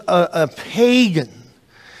was a pagan.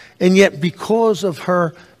 And yet because of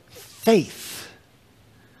her faith,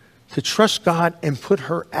 to trust God and put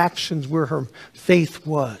her actions where her faith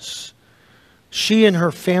was, she and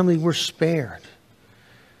her family were spared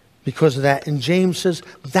because of that. And James says,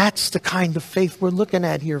 that's the kind of faith we're looking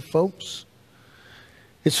at here, folks.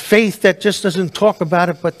 It's faith that just doesn't talk about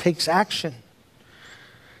it, but takes action.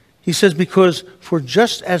 He says, because for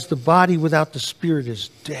just as the body without the spirit is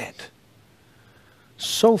dead,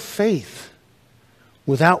 so faith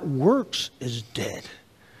without works is dead.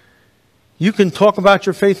 You can talk about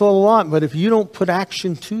your faith all a lot, but if you don't put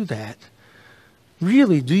action to that,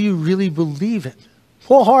 really, do you really believe it?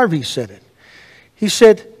 Paul Harvey said it. He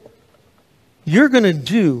said, you're going to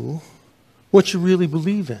do what you really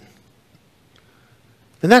believe in.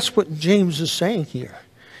 And that's what James is saying here.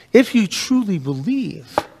 If you truly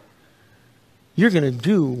believe, you're going to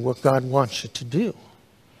do what God wants you to do.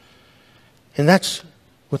 And that's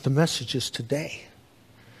what the message is today.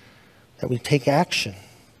 That we take action.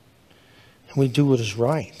 And we do what is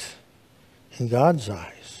right in God's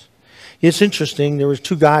eyes. It's interesting, there were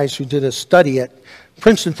two guys who did a study at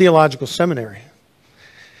Princeton Theological Seminary.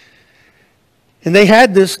 And they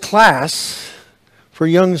had this class for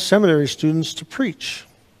young seminary students to preach.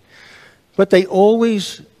 But they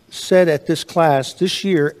always said at this class, this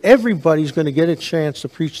year, everybody's going to get a chance to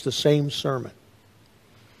preach the same sermon.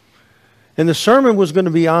 And the sermon was going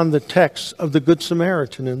to be on the text of the Good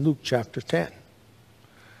Samaritan in Luke chapter 10.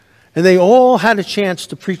 And they all had a chance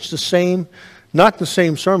to preach the same, not the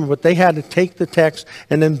same sermon, but they had to take the text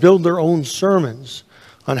and then build their own sermons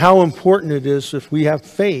on how important it is, if we have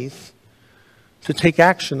faith, to take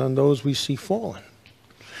action on those we see fallen.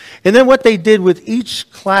 And then what they did with each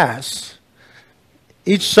class,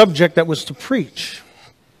 each subject that was to preach,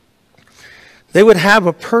 they would have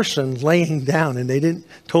a person laying down, and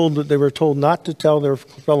they were told not to tell their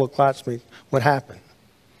fellow classmates what happened.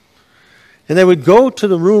 And they would go to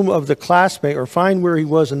the room of the classmate or find where he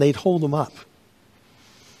was, and they'd hold him up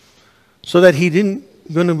so that he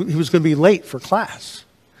was going to be late for class.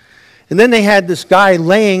 And then they had this guy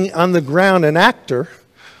laying on the ground, an actor,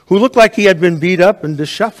 who looked like he had been beat up and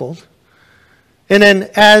disheveled. And then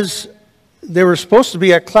as they were supposed to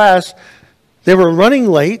be at class, they were running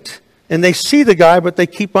late, and they see the guy, but they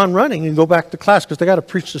keep on running and go back to class because they got to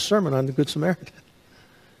preach the sermon on the Good Samaritan.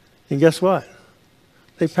 And guess what?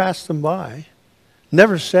 They passed them by,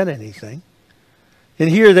 never said anything. And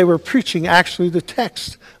here they were preaching actually the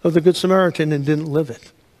text of the Good Samaritan and didn't live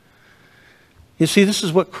it. You see, this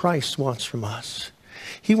is what Christ wants from us.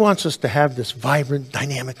 He wants us to have this vibrant,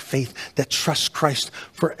 dynamic faith that trusts Christ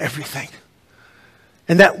for everything.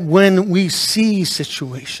 And that when we see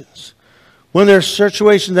situations, when there's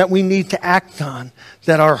situations that we need to act on,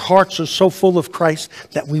 that our hearts are so full of Christ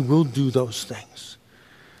that we will do those things.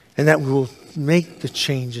 And that we will make the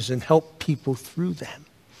changes and help people through them.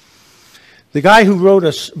 The guy who wrote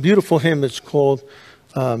a beautiful hymn, it's called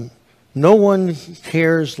No One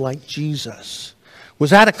Cares Like Jesus,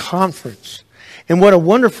 was at a conference. And what a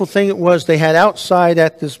wonderful thing it was they had outside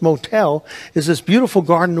at this motel is this beautiful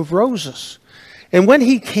garden of roses. And when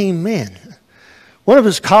he came in, one of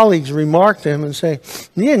his colleagues remarked to him and said,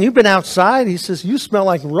 "Ian, you've been outside?" He says, "You smell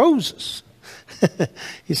like roses."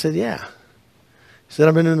 He said, "Yeah." He said,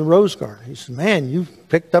 "I've been in the rose garden." He said, "Man, you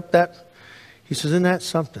picked up that." He says, "Isn't that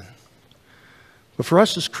something?" But for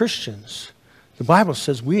us as Christians, the Bible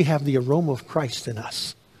says we have the aroma of Christ in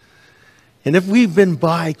us. And if we've been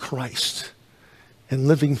by Christ and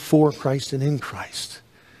living for Christ and in Christ,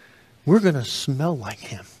 we're going to smell like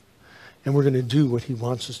Him. And we're going to do what He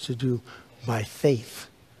wants us to do by faith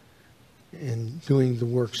in doing the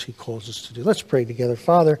works He calls us to do. Let's pray together.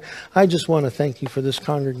 Father, I just want to thank You for this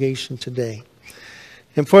congregation today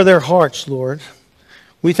and for their hearts, Lord.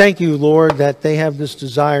 We thank You, Lord, that they have this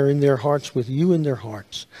desire in their hearts with You in their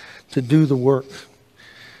hearts to do the work.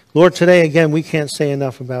 Lord, today again, we can't say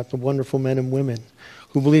enough about the wonderful men and women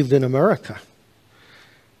who believed in America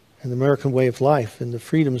and the American way of life and the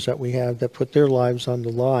freedoms that we have that put their lives on the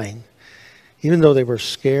line. Even though they were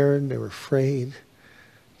scared, they were afraid,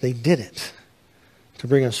 they did it to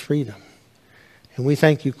bring us freedom. And we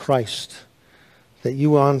thank You, Christ, that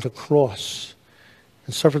You went on the cross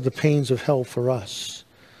and suffered the pains of hell for us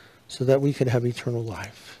so that we could have eternal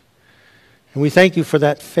life. And we thank You for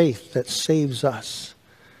that faith that saves us.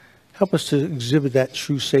 Help us to exhibit that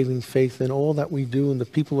true saving faith in all that we do and the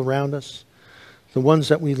people around us, the ones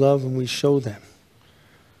that we love, and we show them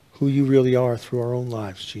who You really are through our own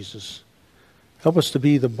lives, Jesus. Help us to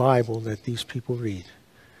be the Bible that these people read.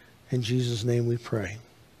 In Jesus' name we pray.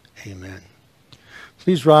 Amen.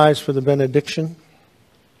 Please rise for the benediction,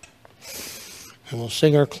 and we'll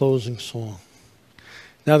sing our closing song.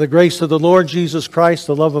 Now the grace of the Lord Jesus Christ,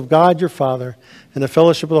 the love of God your Father, and the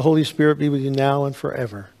fellowship of the Holy Spirit be with you now and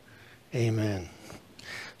forever. Amen.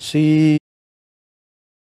 See